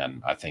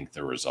 And I think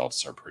the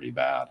results are pretty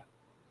bad.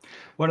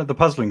 One of the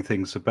puzzling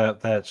things about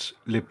that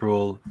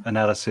liberal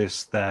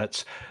analysis,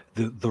 that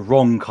the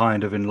wrong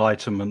kind of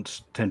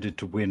enlightenment tended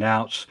to win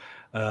out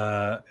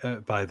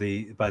by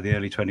the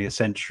early 20th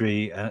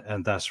century,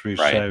 and thus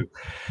Rousseau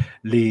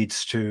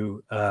leads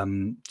to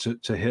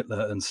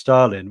Hitler and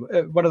Stalin.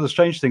 One of the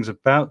strange things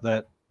about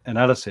that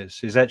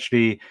analysis is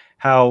actually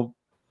how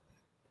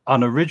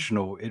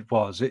unoriginal it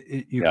was.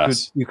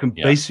 You can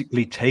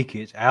basically take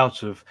it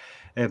out of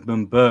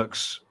Edmund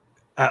Burke's,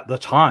 at the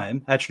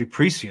time, actually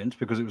prescient,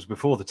 because it was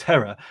before the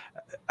terror,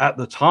 at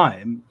the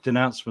time,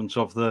 denouncement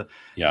of the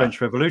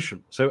French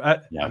Revolution. So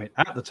at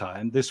the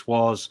time, this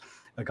was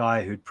a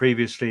guy who'd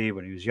previously,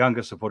 when he was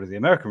younger, supported the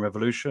American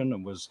Revolution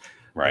and was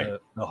the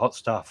hot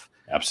stuff.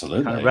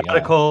 Absolutely. Kind of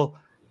radical.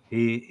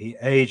 He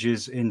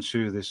ages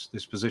into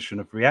this position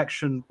of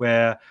reaction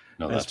where,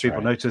 as people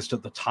noticed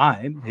at the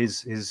time,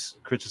 his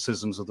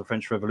criticisms of the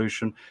French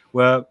Revolution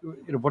were,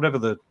 whatever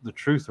the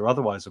truth or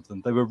otherwise of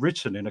them, they were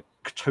written in a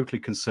totally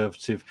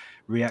conservative,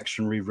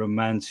 reactionary,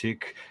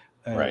 romantic,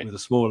 with a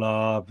small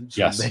r,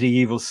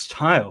 medieval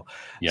style.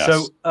 Yes.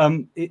 So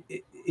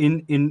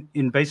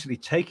in basically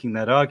taking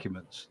that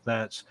argument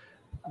that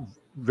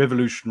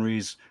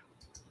revolutionaries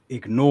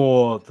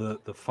ignore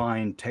the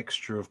fine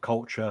texture of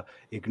culture,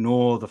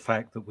 ignore the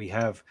fact that we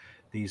have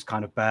these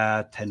kind of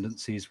bad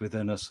tendencies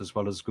within us as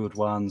well as good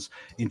ones,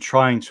 in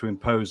trying to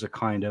impose a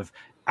kind of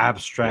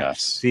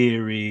abstract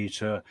theory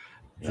to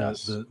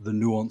the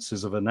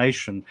nuances of a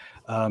nation,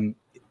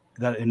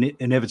 that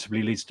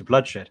inevitably leads to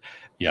bloodshed.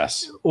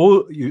 Yes.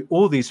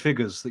 All these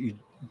figures that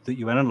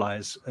you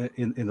analyze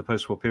in the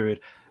post-war period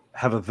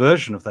have a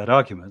version of that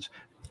argument.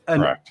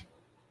 And correct.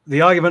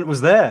 The argument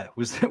was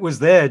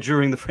there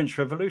during the French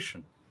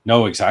Revolution.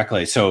 No,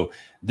 exactly. So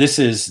this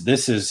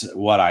is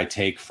what I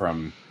take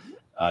from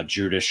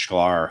Judith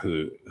Shklar,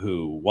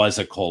 who was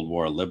a Cold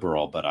War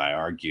liberal, but I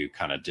argue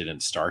kind of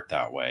didn't start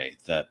that way.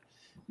 That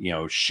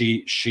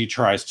she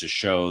tries to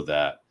show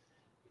that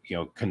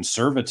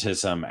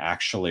conservatism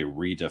actually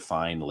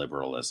redefined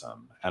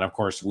liberalism, and of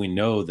course we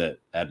know that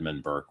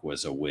Edmund Burke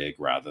was a Whig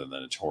rather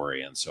than a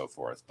Tory and so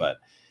forth. But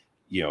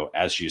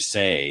as you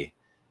say,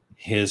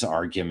 his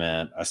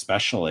argument,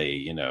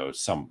 especially,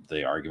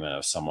 the argument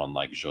of someone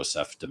like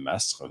Joseph de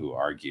Maistre, who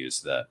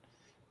argues that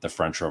the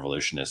French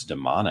Revolution is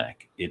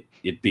demonic,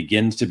 it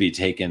begins to be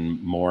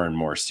taken more and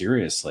more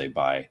seriously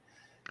by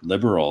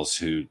liberals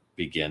who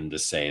begin to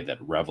say that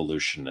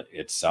revolution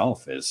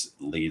itself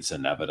leads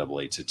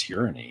inevitably to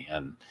tyranny,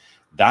 and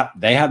that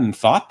they hadn't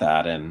thought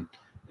that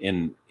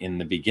in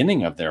the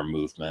beginning of their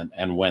movement.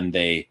 And when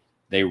they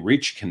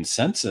reach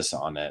consensus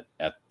on it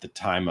at the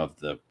time of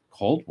the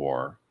Cold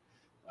War,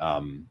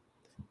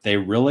 they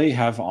really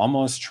have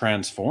almost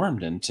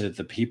transformed into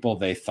the people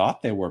they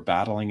thought they were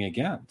battling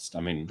against.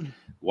 I mean,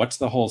 what's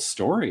the whole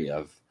story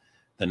of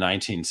the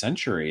 19th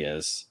century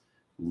is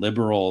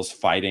liberals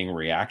fighting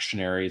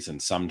reactionaries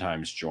and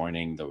sometimes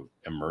joining the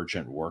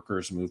emergent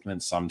workers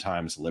movement.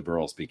 Sometimes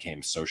liberals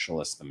became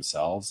socialists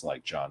themselves,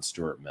 like John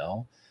Stuart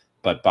Mill.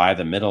 But by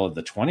the middle of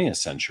the 20th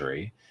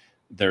century,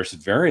 there's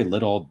very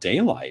little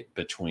daylight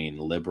between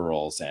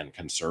liberals and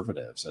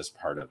conservatives as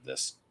part of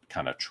this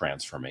kind of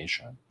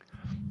transformation.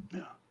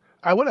 Yeah.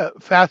 I want to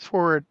fast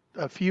forward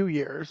a few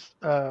years,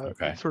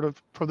 Okay. sort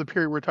of from the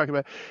period we're talking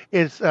about,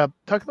 is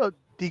talk about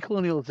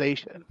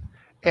decolonialization,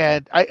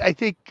 and I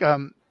think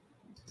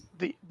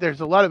there's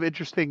a lot of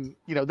interesting,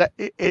 that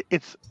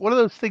it's one of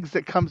those things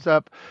that comes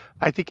up,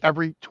 I think,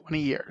 every 20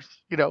 years.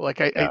 Like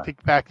I Yeah.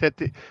 think back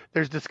that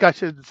there's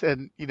discussions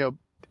and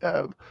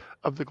uh,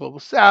 of the global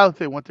South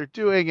and what they're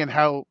doing and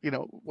how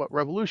what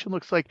revolution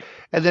looks like,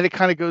 and then it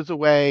kind of goes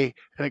away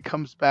and it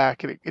comes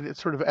back and it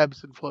sort of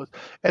ebbs and flows.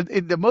 And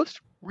in the most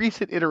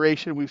recent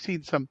iteration, we've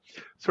seen some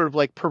sort of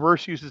like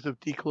perverse uses of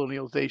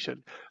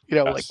decolonialization.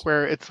 Like Yes.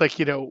 where it's like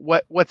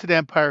what's an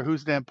empire,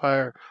 who's an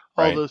empire,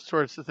 all Right. those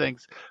sorts of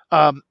things.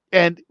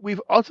 And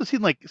we've also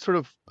seen like sort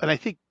of, and I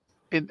think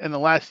in the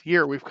last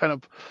year, we've kind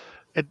of,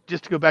 and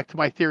just to go back to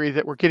my theory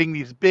that we're getting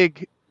these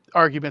big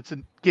arguments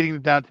and getting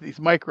them down to these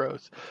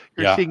micros.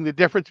 You're Yeah. seeing the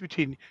difference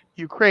between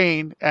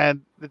Ukraine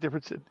and the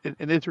difference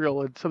in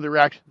Israel and some of the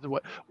reactions of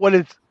what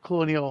is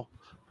colonial,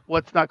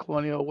 what's not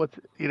colonial, what's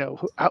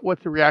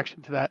the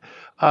reaction to that.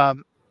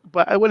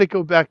 But I want to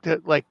go back to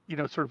like,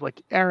 sort of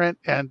like Arendt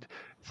and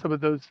some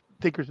of those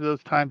thinkers of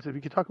those times. If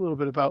you could talk a little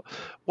bit about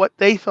what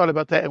they thought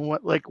about that and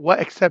what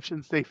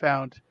exceptions they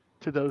found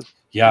to those.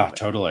 Yeah, movements.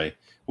 totally.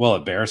 Well,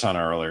 it bears on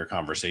our earlier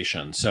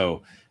conversation.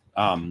 So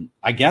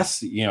I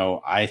guess,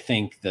 I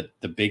think that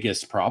the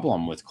biggest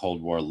problem with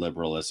Cold War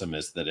liberalism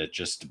is that it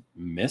just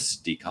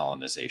missed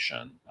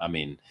decolonization. I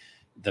mean,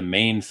 the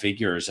main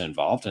figures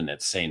involved in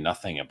it say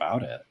nothing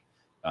about it.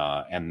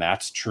 And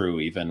that's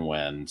true even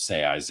when,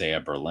 say,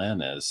 Isaiah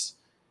Berlin is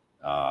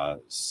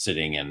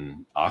sitting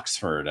in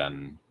Oxford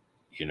and,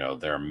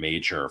 there are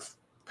major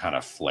kind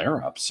of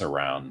flare-ups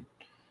around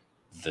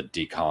the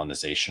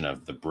decolonization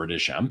of the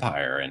British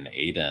Empire in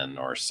Aden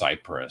or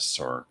Cyprus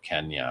or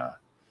Kenya.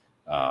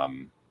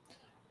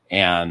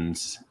 And,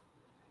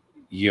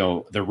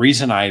 the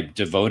reason I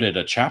devoted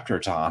a chapter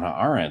to Hannah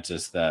Arendt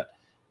is that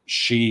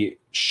she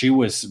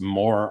was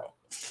more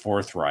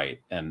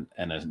forthright and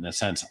in a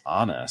sense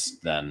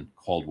honest than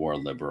Cold War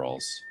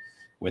liberals,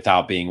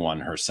 without being one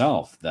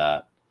herself,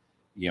 that,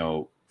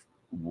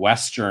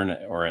 Western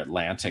or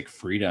Atlantic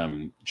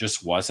freedom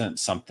just wasn't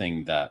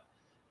something that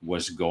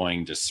was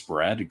going to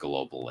spread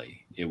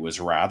globally. It was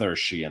rather,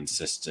 she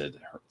insisted,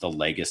 the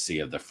legacy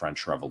of the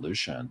French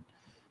Revolution,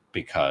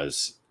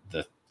 because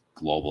the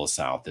global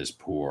South is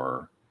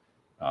poor.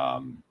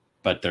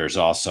 But there's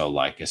also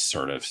like a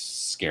sort of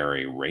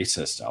scary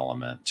racist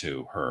element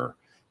to her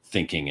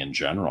thinking in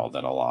general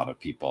that a lot of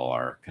people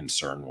are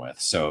concerned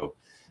with. So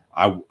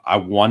I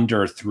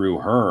wonder through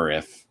her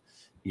if,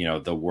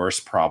 the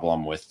worst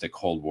problem with the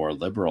Cold War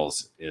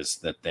liberals is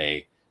that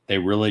they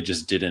really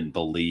just didn't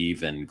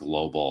believe in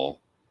global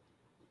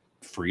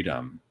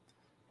freedom,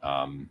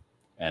 and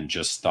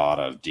just thought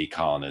of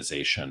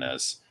decolonization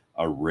as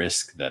a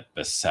risk that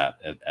beset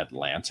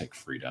Atlantic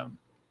freedom.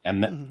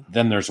 And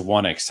then there's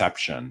one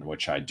exception,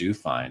 which I do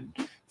find,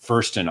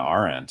 first in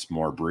Arendt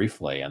more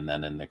briefly, and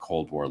then in the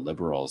Cold War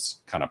liberals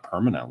kind of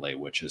permanently,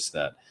 which is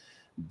that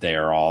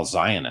they're all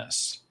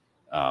Zionists.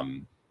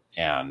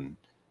 And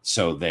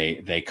so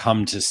they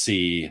come to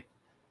see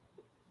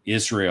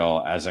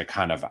Israel as a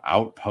kind of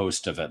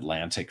outpost of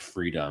Atlantic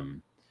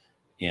freedom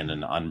in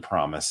an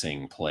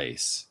unpromising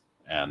place,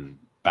 and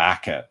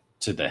back it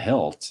to the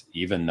hilt,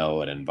 even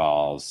though it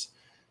involves,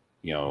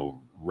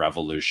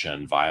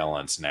 revolution,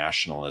 violence,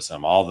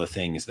 nationalism, all the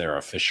things they're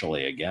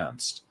officially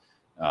against.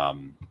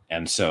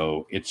 And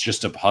so it's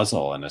just a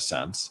puzzle in a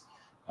sense.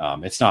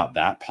 It's not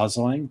that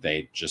puzzling.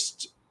 They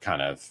just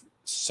kind of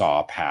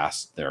saw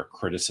past their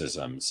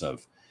criticisms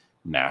of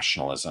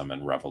nationalism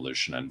and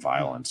revolution and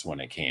violence when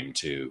it came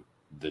to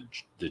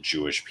the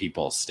Jewish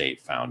people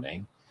state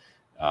founding.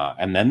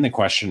 And then the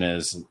question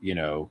is,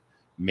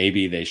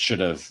 maybe they should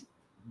have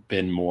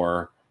been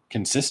more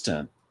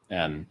consistent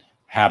and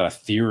had a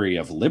theory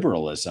of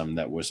liberalism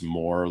that was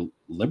more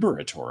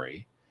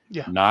liberatory,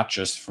 not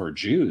just for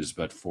Jews,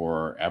 but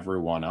for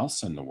everyone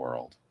else in the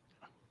world.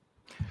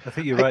 I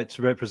think you're right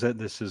to represent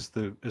this as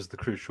the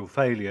crucial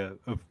failure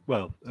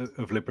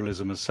of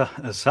liberalism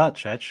as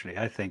such. Actually,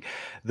 I think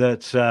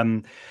that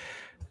in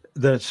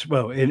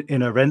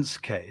Arendt's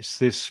case,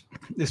 this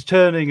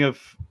turning of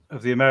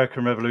the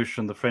American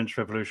Revolution, the French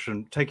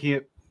Revolution, taking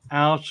it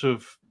out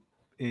of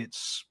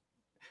its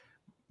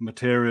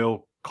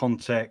material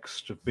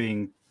context of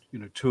being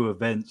two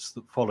events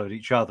that followed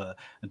each other,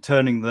 and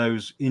turning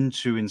those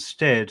into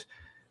instead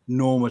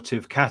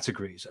normative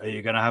categories. Are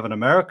you going to have an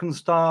American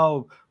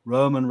style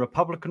Roman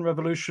Republican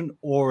revolution,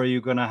 or are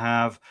you going to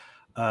have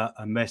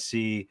a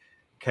messy,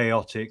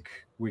 chaotic,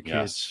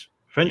 wicked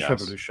French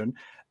Revolution?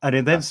 And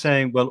in then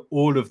saying, well,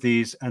 all of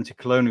these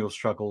anti-colonial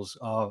struggles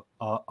are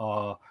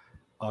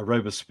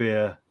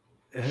Robespierre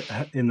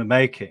in the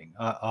making,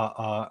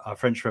 are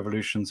French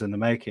revolutions in the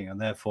making,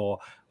 and therefore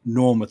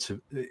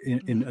normative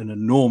in a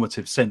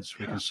normative sense,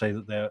 we can say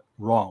that they're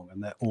wrong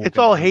and they're all. It's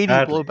all Haiti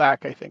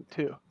blowback, I think,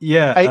 too.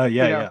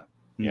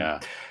 Yeah.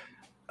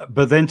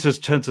 But then to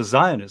turn to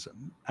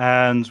Zionism,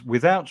 and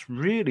without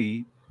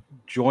really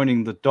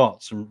joining the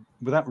dots, and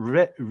without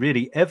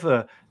really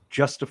ever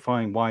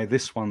justifying why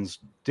this one's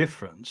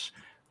different,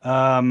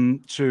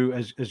 to,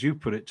 as you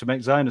put it, to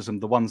make Zionism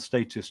the one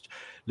statist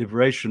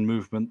liberation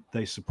movement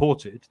they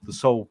supported, the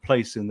sole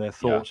place in their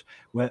thought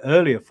where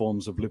earlier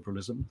forms of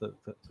liberalism, the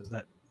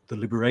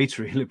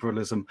liberatory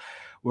liberalism,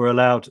 were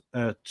allowed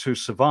to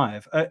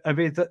survive. I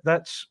mean,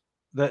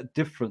 that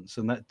difference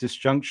and that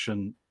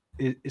disjunction,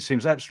 it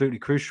seems absolutely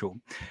crucial.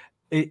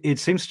 It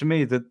seems to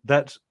me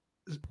that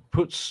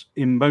puts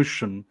in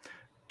motion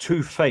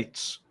two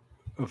fates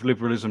of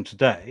liberalism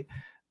today.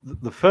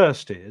 The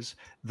first is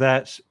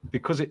that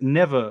because it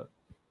never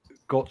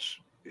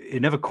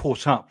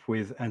caught up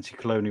with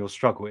anti-colonial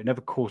struggle, it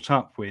never caught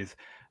up with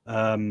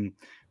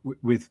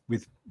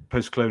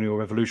post-colonial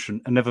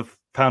revolution, and never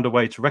found a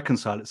way to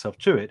reconcile itself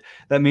to it.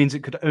 That means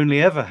it could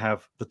only ever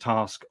have the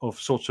task of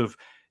sort of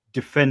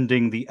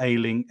defending the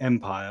ailing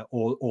empire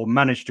or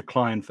managed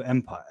decline for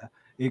empire.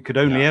 It could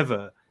only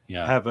ever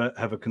have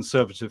a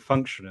conservative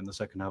function in the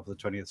second half of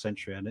the 20th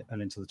century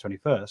and into the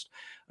 21st.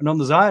 And on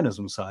the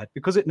Zionism side,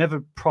 because it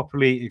never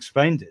properly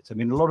explained it, I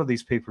mean, a lot of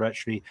these people are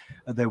actually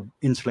they're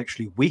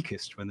intellectually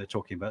weakest when they're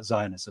talking about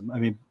Zionism. I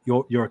mean,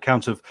 your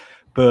account of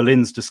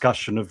Berlin's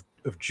discussion of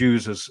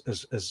Jews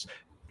as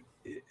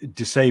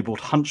disabled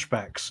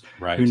hunchbacks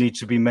who need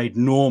to be made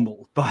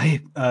normal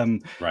by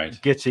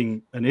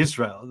getting an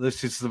Israel.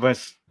 This is the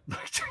most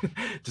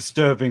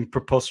disturbing,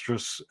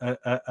 preposterous,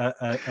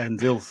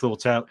 and ill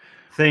thought out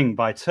thing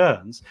by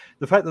turns.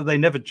 The fact that they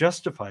never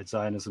justified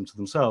Zionism to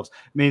themselves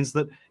means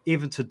that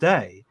even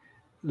today,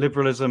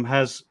 liberalism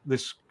has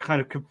this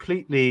kind of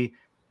completely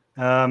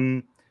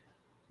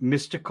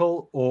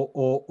mystical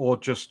or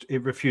just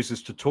it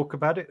refuses to talk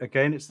about it.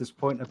 Again, it's this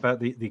point about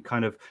the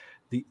kind of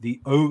the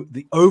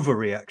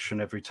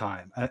overreaction every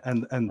time,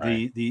 and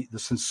the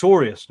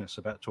censoriousness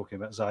about talking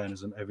about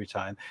Zionism every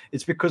time.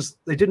 It's because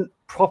they didn't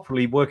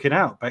properly work it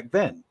out back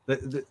then.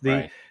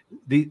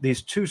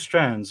 These two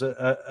strands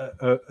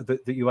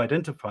that you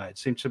identified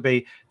seem to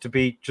be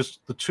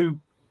just the two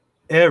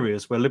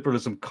areas where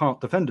liberalism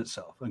can't defend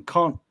itself and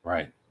can't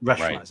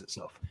rationalize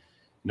itself.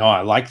 No,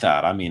 I like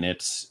that. I mean,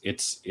 it's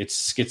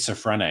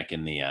schizophrenic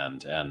in the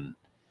end, and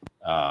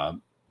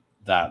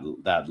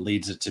that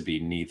leads it to be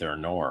neither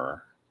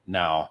nor.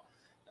 Now,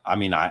 I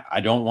mean,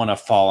 I don't want to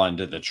fall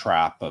into the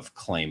trap of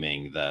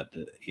claiming that,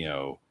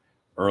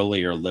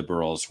 earlier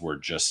liberals were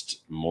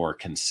just more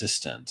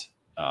consistent,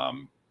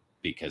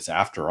 because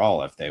after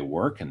all, if they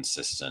were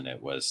consistent,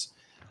 it was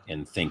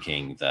in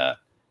thinking that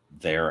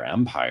their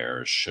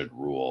empires should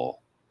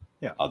rule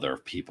other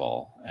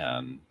people,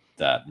 and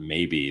that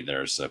maybe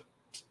there's a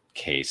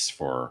case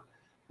for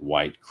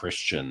white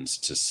Christians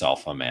to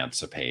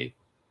self-emancipate,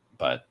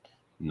 but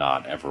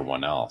not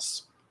everyone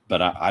else.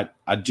 But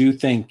I do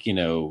think,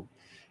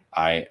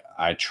 I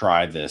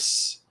try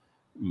this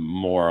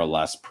more or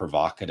less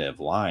provocative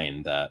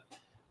line that,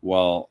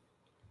 well,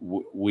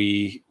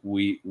 we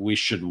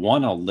should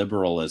want a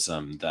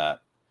liberalism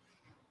that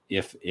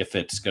if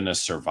it's going to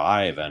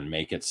survive and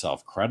make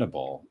itself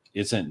credible,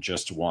 isn't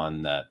just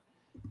one that,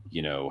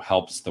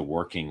 helps the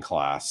working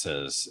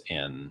classes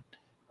in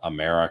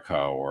America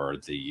or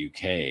the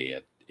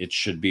UK. It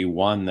should be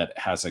one that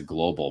has a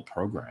global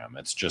program.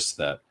 It's just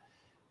that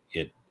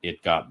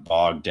it got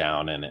bogged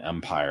down in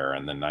empire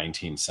in the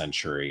 19th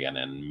century and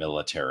in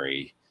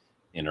military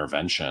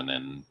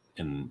intervention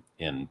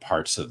in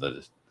parts of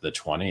the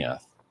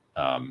 20th.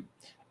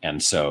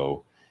 And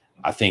so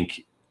I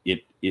think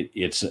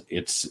it's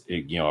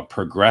a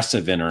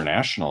progressive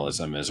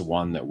internationalism is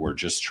one that we're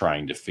just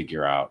trying to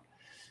figure out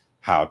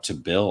how to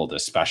build,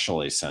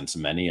 especially since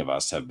many of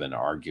us have been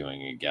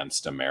arguing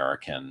against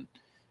American,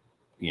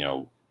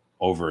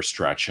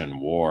 overstretch in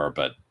war.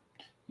 But,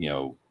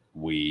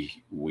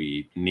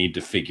 we need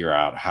to figure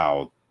out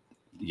how,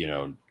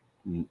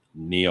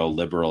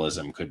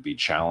 neoliberalism could be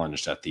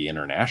challenged at the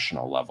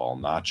international level,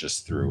 not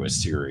just through a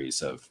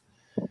series of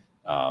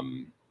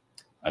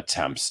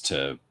attempts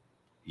to,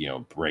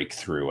 break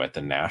through at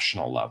the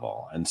national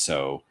level. And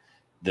so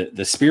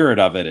the spirit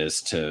of it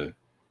is to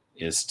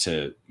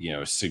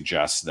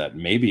suggest that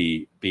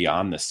maybe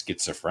beyond the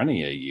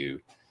schizophrenia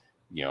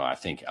I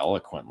think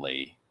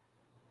eloquently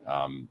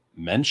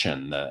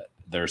mention, that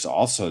there's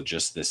also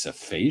just this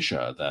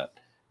aphasia that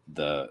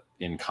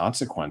in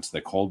consequence,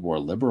 the Cold War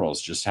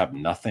liberals just have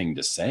nothing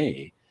to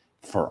say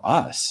for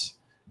us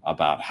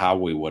about how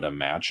we would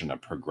imagine a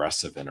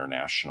progressive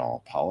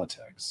international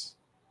politics.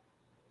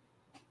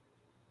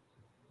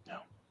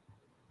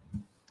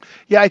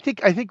 Yeah, I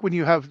think when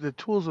you have the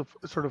tools of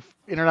sort of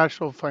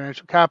international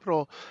financial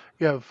capital,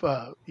 you have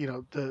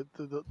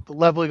the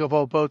leveling of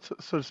all boats,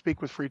 so to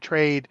speak, with free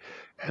trade,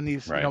 and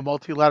these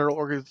multilateral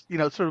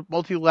sort of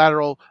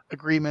multilateral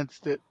agreements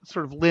that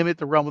sort of limit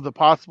the realm of the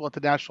possible at the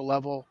national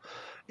level.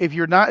 If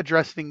you're not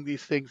addressing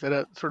these things at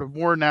a sort of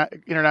more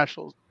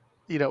international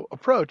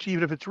approach,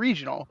 even if it's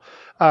regional.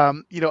 I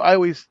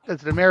always,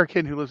 as an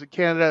American who lives in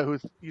Canada,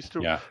 who's used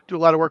to do a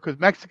lot of work with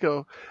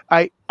Mexico,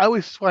 I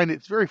always find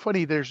it's very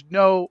funny. There's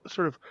no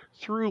sort of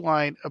through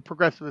line of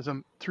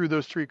progressivism through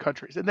those three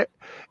countries, and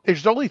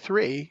there's only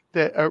three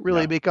that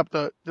really make up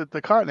the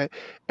continent,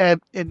 and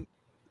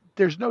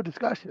there's no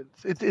discussions.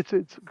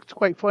 It's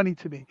quite funny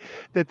to me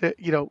that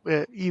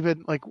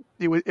even like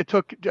it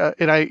took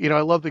and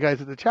I love the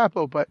guys at the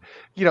Chapo, but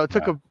it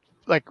took them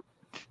like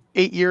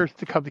 8 years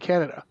to come to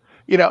Canada.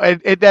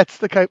 And that's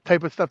the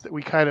type of stuff that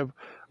we kind of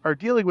are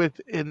dealing with.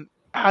 In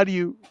how do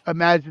you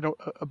imagine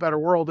a better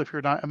world if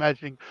you're not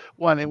imagining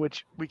one in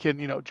which we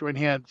can join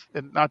hands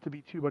and not to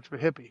be too much of a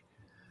hippie.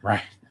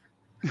 Right.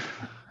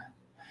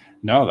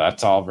 No,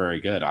 that's all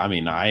very good. I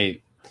mean,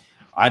 I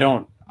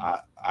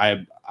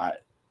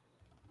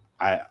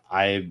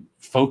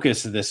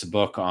focus this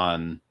book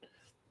on,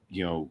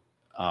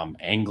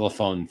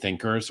 Anglophone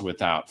thinkers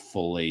without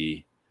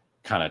fully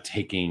kind of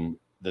taking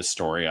the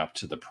story up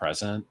to the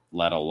present,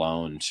 let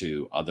alone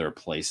to other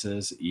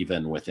places,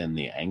 even within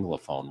the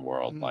Anglophone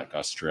world, like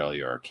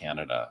Australia or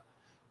Canada,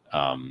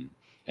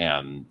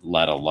 and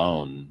let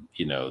alone,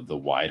 the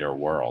wider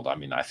world. I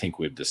mean, I think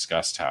we've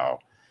discussed how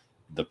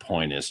the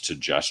point is to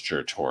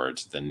gesture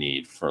towards the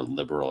need for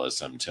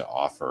liberalism to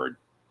offer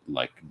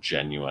like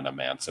genuine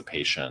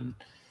emancipation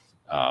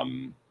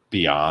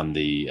beyond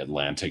the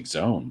Atlantic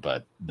zone.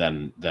 But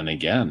then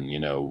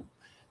again,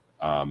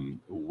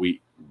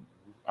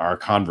 our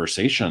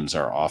conversations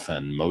are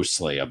often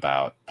mostly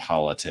about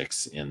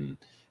politics in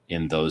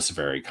those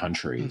very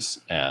countries,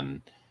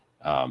 and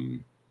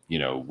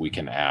we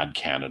can add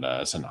Canada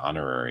as an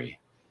honorary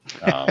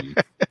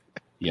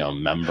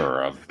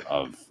member of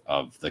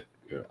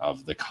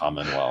the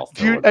Commonwealth.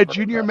 A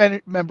junior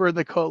member of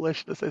the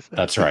coalition, as I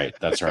said.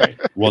 That's right.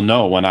 Well,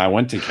 no, when I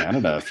went to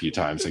Canada a few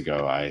times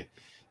ago,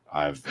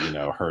 I've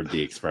heard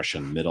the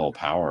expression "middle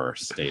power"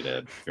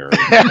 stated very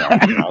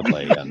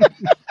proudly, and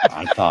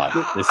I thought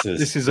this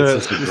is a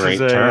great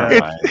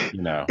term.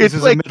 This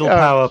is like, a middle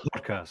power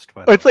podcast.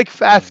 It's like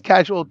fast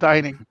casual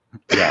dining.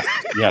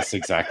 Yes,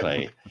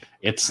 exactly.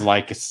 It's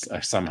like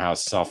somehow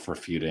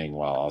self-refuting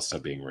while also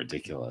being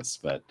ridiculous.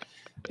 But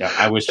yeah,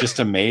 I was just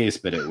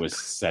amazed, but it was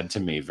said to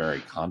me very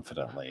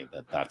confidently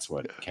that that's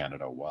what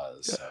Canada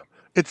was. Yeah. So.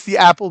 It's the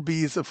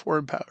Applebee's of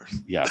foreign powers.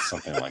 Yeah,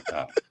 something like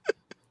that.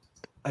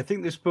 I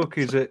think this book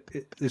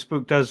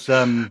does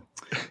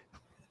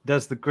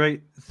the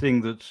great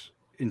thing that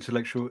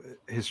intellectual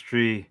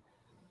history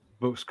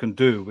books can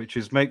do, which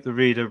is make the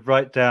reader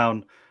write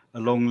down a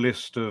long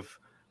list of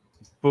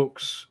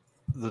books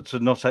that are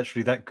not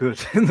actually that good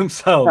in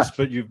themselves,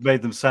 but you've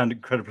made them sound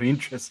incredibly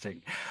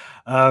interesting.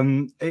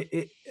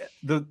 The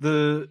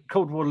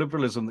Cold War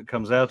liberalism that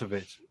comes out of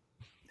it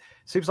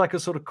seems like a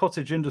sort of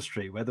cottage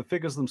industry where the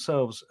figures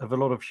themselves have a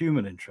lot of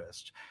human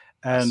interest,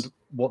 and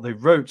what they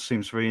wrote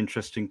seems very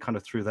interesting kind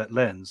of through that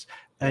lens.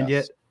 And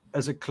yet,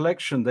 as a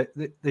collection,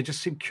 they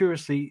just seem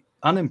curiously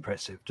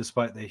unimpressive,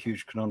 despite their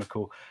huge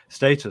canonical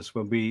status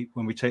when we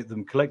take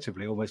them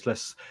collectively, almost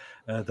less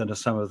than a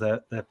sum of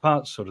their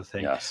parts sort of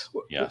thing.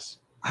 Yes.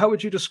 How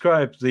would you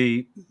describe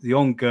the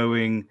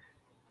ongoing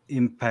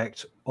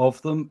impact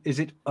of them? Is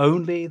it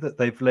only that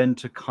they've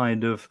lent a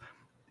kind of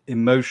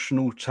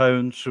emotional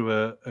tone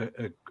to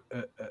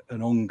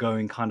an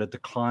ongoing kind of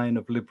decline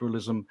of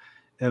liberalism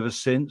ever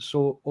since,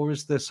 or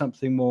is there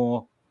something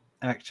more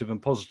active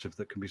and positive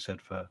that can be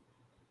said for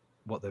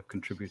what they've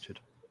contributed?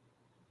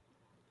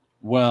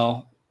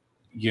 Well,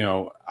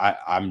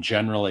 I'm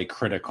generally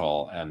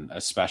critical, and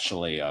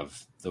especially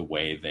of the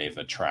way they've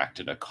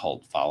attracted a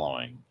cult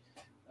following.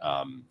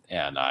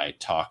 And I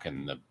talk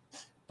in the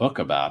book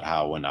about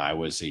how when I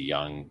was a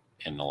young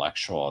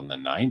intellectual in the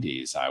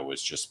 90s, I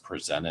was just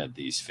presented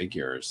these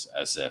figures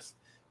as if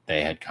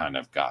they had kind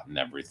of gotten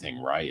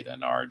everything right.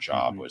 And our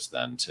job was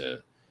then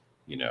to,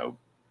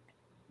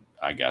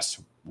 I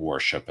guess,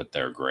 worship at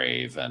their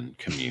grave and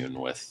commune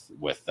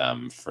with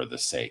them for the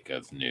sake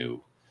of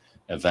new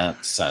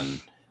events.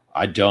 And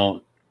I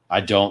don't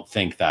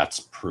think that's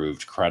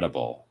proved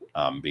credible,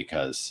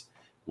 because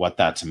what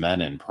that's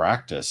meant in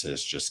practice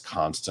is just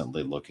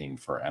constantly looking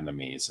for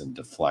enemies and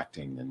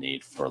deflecting the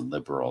need for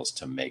liberals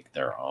to make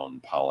their own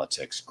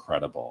politics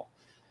credible,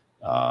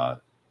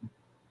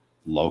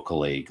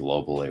 locally,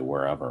 globally,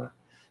 wherever.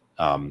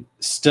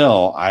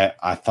 Still,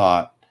 I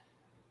thought,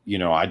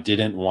 I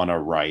didn't want to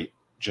write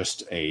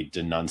just a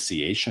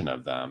denunciation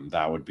of them.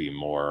 That would be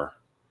more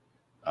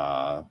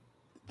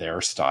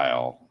their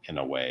style, in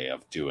a way,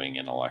 of doing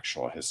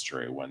intellectual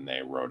history, when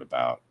they wrote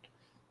about,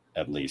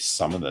 at least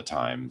some of the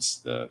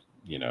times, the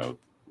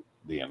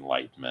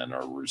Enlightenment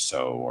or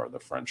Rousseau or the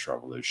French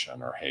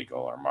Revolution or Hegel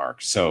or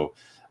Marx. So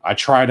I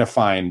try to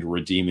find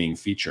redeeming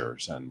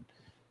features, and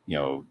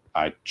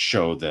I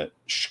show that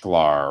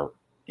Sklar,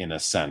 in a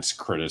sense,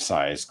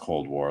 criticized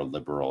Cold War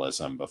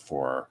liberalism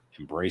before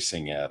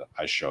embracing it.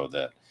 I show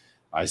that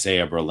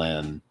Isaiah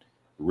Berlin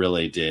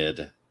really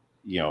did,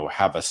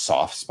 have a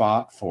soft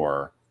spot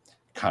for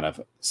kind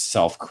of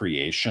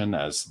self-creation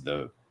as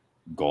the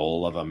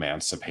goal of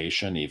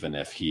emancipation, even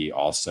if he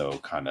also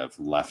kind of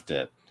left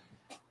it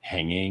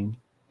hanging.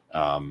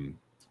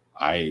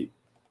 I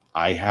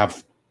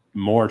have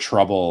more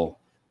trouble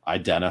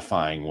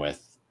identifying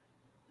with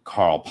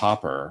Karl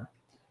Popper,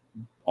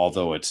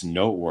 although it's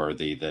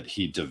noteworthy that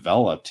he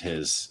developed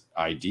his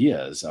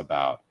ideas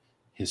about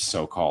his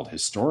so-called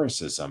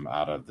historicism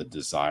out of the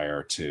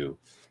desire to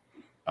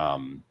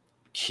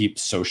keep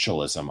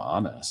socialism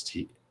honest.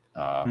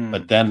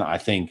 But then I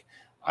think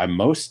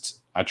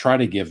I try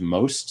to give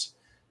most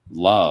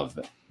love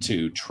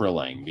to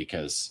Trilling,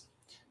 because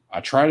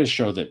I try to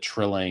show that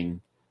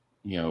Trilling,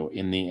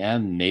 in the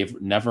end,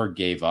 never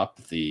gave up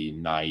the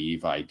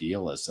naive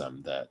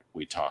idealism that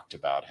we talked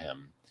about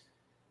him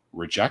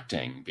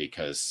rejecting,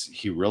 because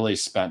he really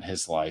spent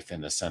his life,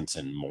 in a sense,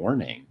 in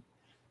mourning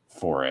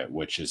for it,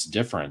 which is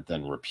different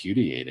than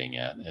repudiating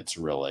it. It's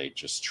really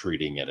just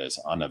treating it as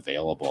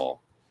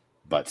unavailable,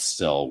 but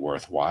still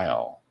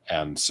worthwhile.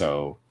 And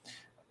so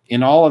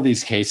in all of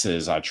these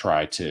cases, I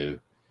try to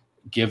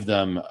give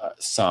them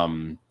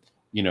some,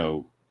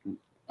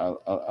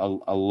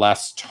 a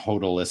less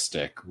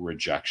totalistic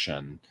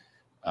rejection,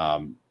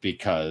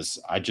 because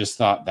I just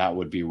thought that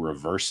would be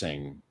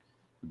reversing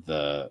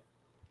the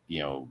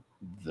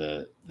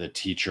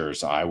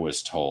teachers I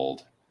was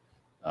told,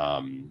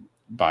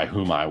 by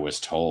whom I was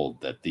told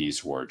that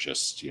these were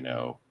just,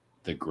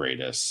 the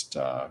greatest,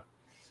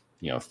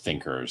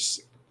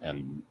 thinkers.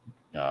 And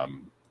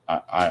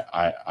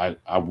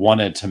I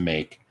wanted to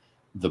make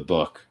the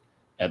book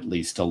at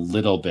least a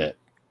little bit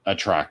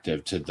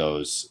attractive to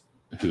those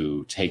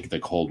who take the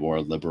Cold War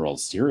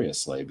liberals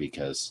seriously,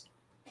 because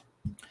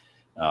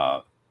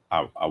I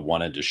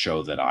wanted to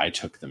show that I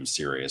took them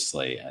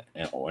seriously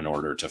in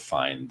order to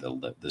find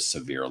the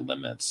severe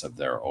limits of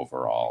their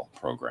overall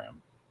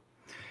program.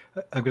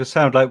 I'm going to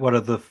sound like one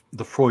of the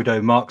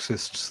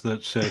Freudo-Marxists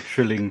that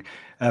Trilling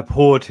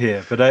abhorred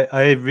here, but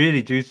I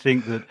really do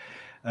think that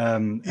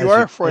you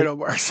are a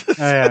Freudo-Marxist.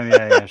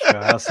 Yeah, sure.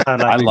 I'll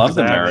sound like I love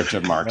the marriage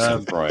of Marx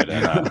and Freud,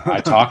 and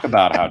I talk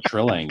about how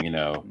Trilling,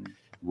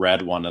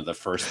 read one of the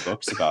first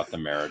books about the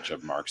marriage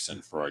of Marx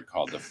and Freud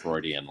called The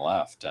Freudian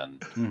Left,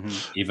 and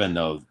even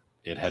though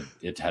it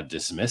had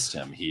dismissed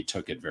him, he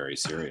took it very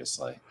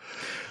seriously.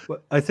 Well,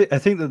 I think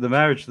that the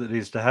marriage that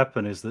needs to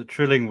happen is that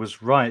Trilling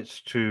was right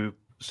to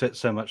set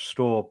so much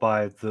store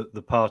by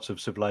the part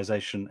of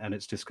civilization and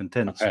its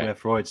discontents, where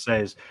Freud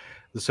says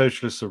the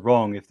socialists are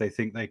wrong if they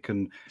think they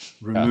can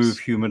remove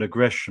human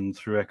aggression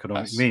through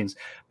economic means.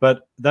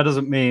 But that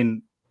doesn't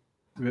mean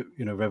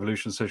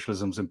revolution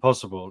socialism is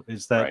impossible.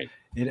 It's that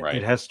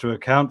it has to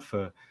account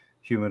for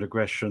human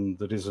aggression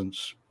that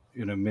isn't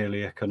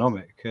merely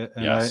economic.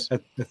 And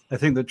I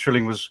think that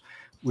Trilling was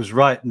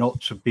right not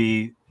to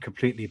be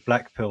completely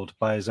blackpilled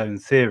by his own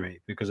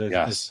theory, because I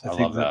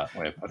think that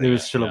there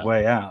is still a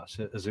way out,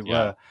 as it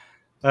were.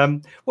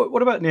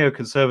 What about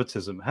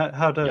neoconservatism?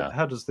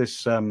 How does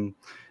this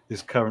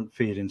this current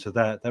feed into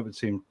that? That would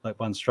seem like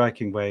one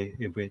striking way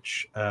in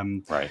which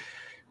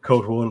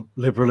Cold War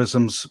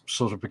liberalism's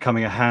sort of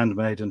becoming a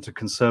handmaid into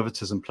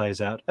conservatism plays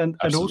out, and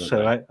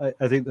also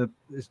I think that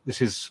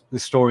this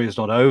story is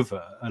not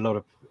over. A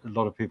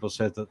lot of people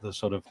said that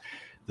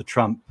the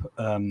Trump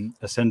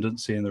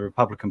ascendancy in the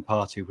Republican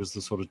Party was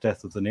the sort of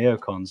death of the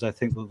neocons. I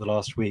think that the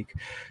last week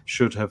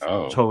should have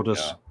told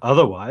us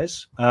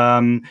otherwise.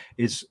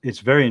 It's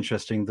very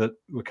interesting that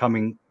we're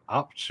coming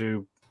up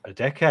to a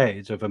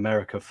decade of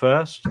America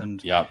First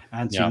and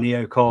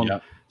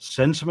anti-neocon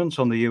sentiment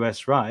on the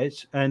US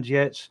right, and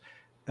yet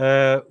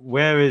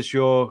where is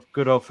your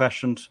good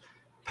old-fashioned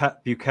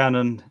Pat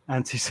Buchanan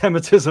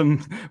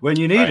anti-Semitism when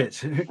you need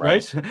it,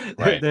 right?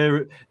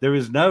 There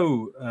is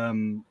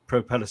no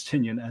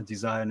pro-Palestinian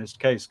anti-Zionist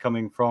case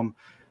coming from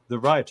the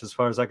right, as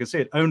far as I can see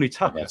it. Only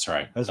Tucker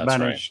has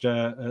managed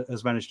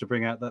to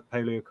bring out that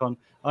paleocon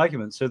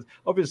argument. So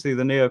obviously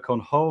the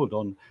neocon hold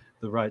on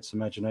the right's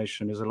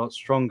imagination is a lot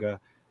stronger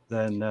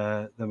than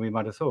we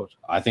might have thought.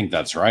 I think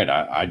that's right.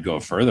 I'd go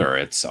further.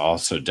 It's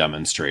also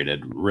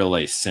demonstrated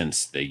really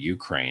since the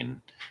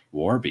Ukraine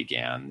war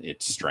began,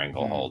 its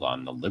stranglehold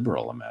on the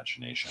liberal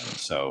imagination.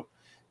 So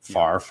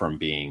far from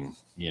being,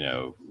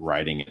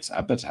 writing its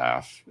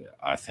epitaph,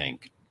 I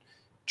think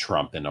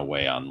Trump in a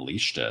way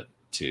unleashed it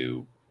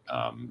to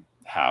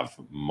have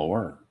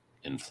more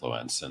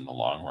influence in the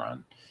long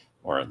run,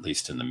 or at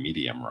least in the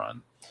medium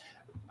run.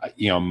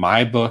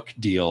 My book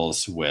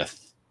deals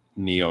with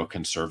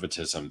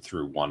neoconservatism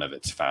through one of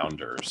its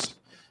founders,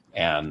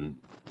 and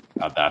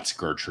that's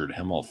Gertrude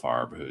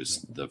Himmelfarb,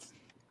 who's the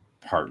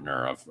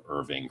partner of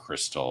Irving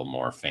Kristol,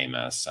 more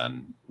famous,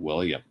 and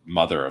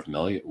mother of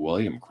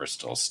William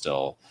Kristol,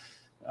 still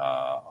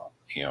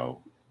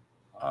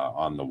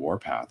on the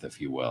warpath,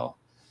 if you will.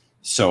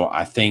 So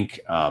I think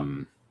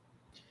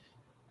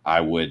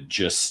I would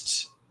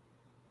just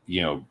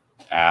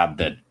add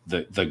that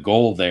the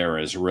goal there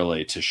is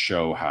really to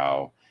show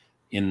how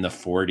in the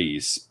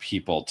 40s,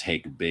 people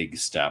take big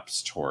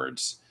steps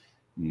towards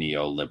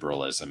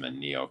neoliberalism and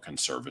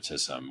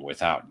neoconservatism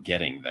without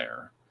getting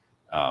there.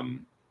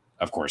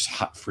 Of course,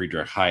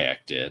 Friedrich Hayek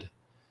did.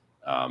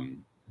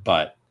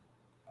 But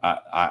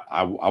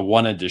I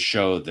wanted to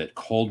show that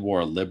Cold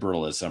War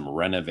liberalism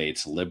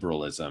renovates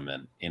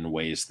liberalism in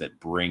ways that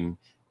bring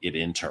it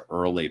into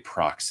early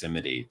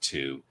proximity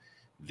to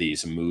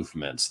these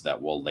movements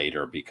that will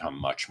later become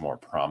much more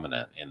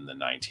prominent in the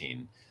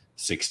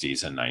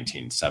 1960s and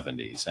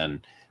 1970s.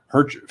 And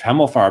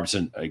Hemmelfarb's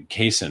a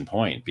case in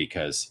point,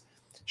 because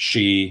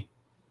she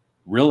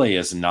really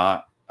is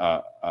not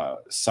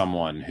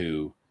someone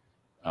who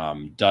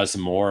does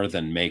more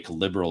than make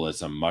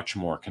liberalism much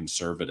more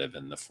conservative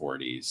in the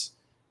 40s.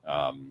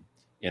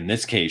 In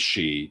this case,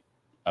 she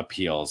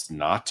appeals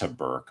not to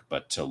Burke,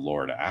 but to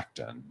Lord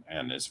Acton,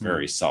 and is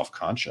very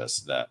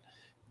self-conscious that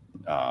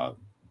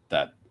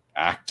that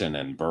Acton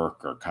and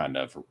Burke are kind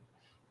of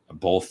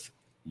both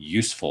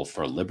useful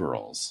for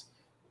liberals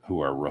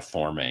who are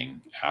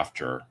reforming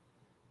after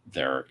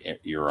their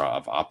era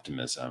of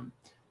optimism.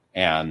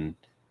 And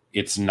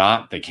it's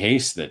not the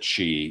case that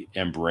she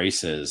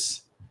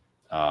embraces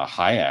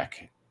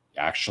Hayek,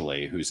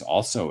 actually, who's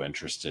also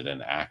interested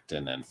in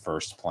Acton and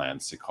first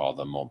plans to call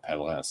the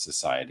Montpellier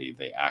Society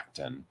the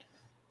Acton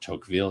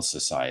Tocqueville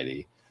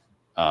Society.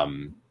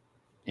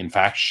 In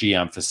fact, she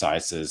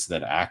emphasizes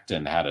that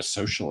Acton had a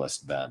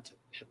socialist bent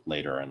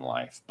later in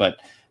life. But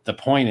the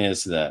point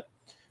is that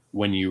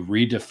when you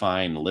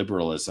redefine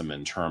liberalism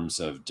in terms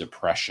of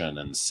depression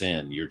and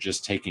sin, you're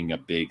just taking a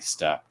big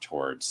step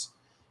towards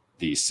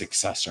these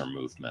successor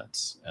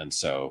movements. And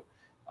so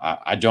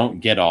I don't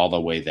get all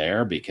the way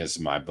there, because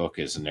my book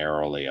is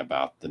narrowly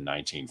about the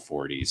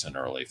 1940s and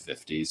early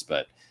 50s.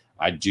 But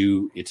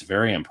it's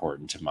very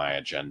important to my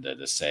agenda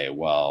to say,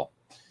 well,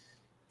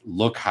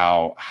 look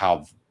how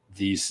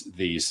these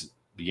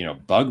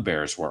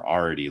bugbears were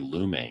already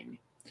looming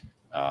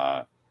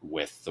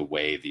with the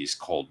way these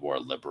Cold War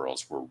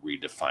liberals were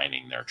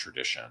redefining their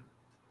tradition.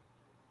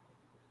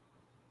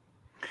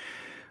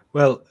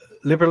 Well,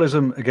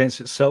 Liberalism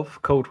Against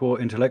Itself, Cold War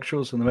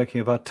Intellectuals and the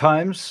Making of Our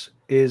Times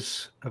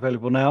is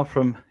available now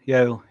from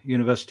Yale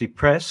University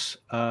Press.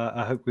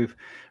 I hope we've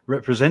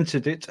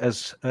represented it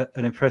as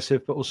an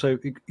impressive but also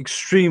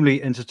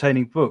extremely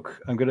entertaining book.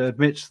 I'm going to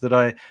admit that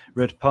I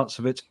read parts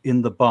of it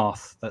in the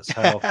bath. That's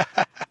how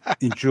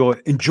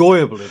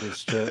enjoyable it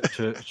is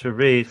to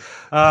read.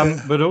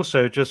 But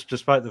also, just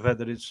despite the fact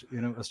that it's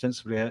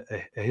ostensibly a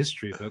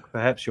history book,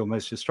 perhaps your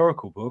most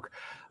historical book,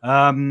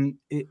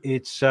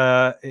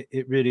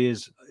 it really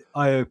is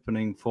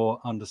eye-opening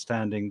for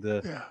understanding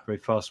the very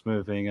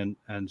fast-moving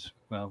and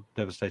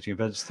devastating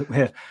events that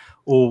we're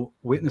all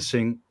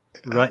witnessing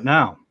right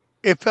now.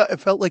 It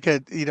felt like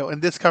in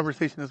this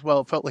conversation as well,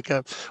 it felt like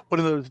one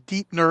of those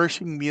deep,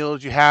 nourishing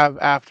meals you have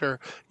after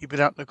you've been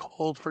out in the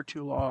cold for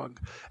too long,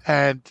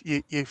 and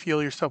you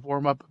feel yourself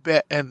warm up a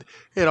bit, and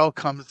it all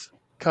comes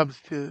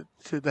to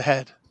the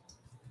head.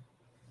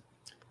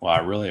 Well, I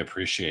really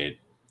appreciate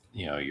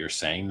you're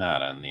saying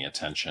that, and the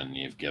attention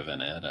you've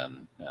given it,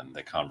 and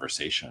the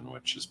conversation,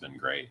 which has been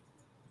great.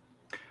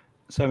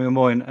 Samuel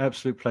Moyn,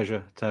 absolute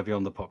pleasure to have you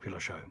on the Popular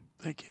Show.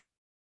 Thank you.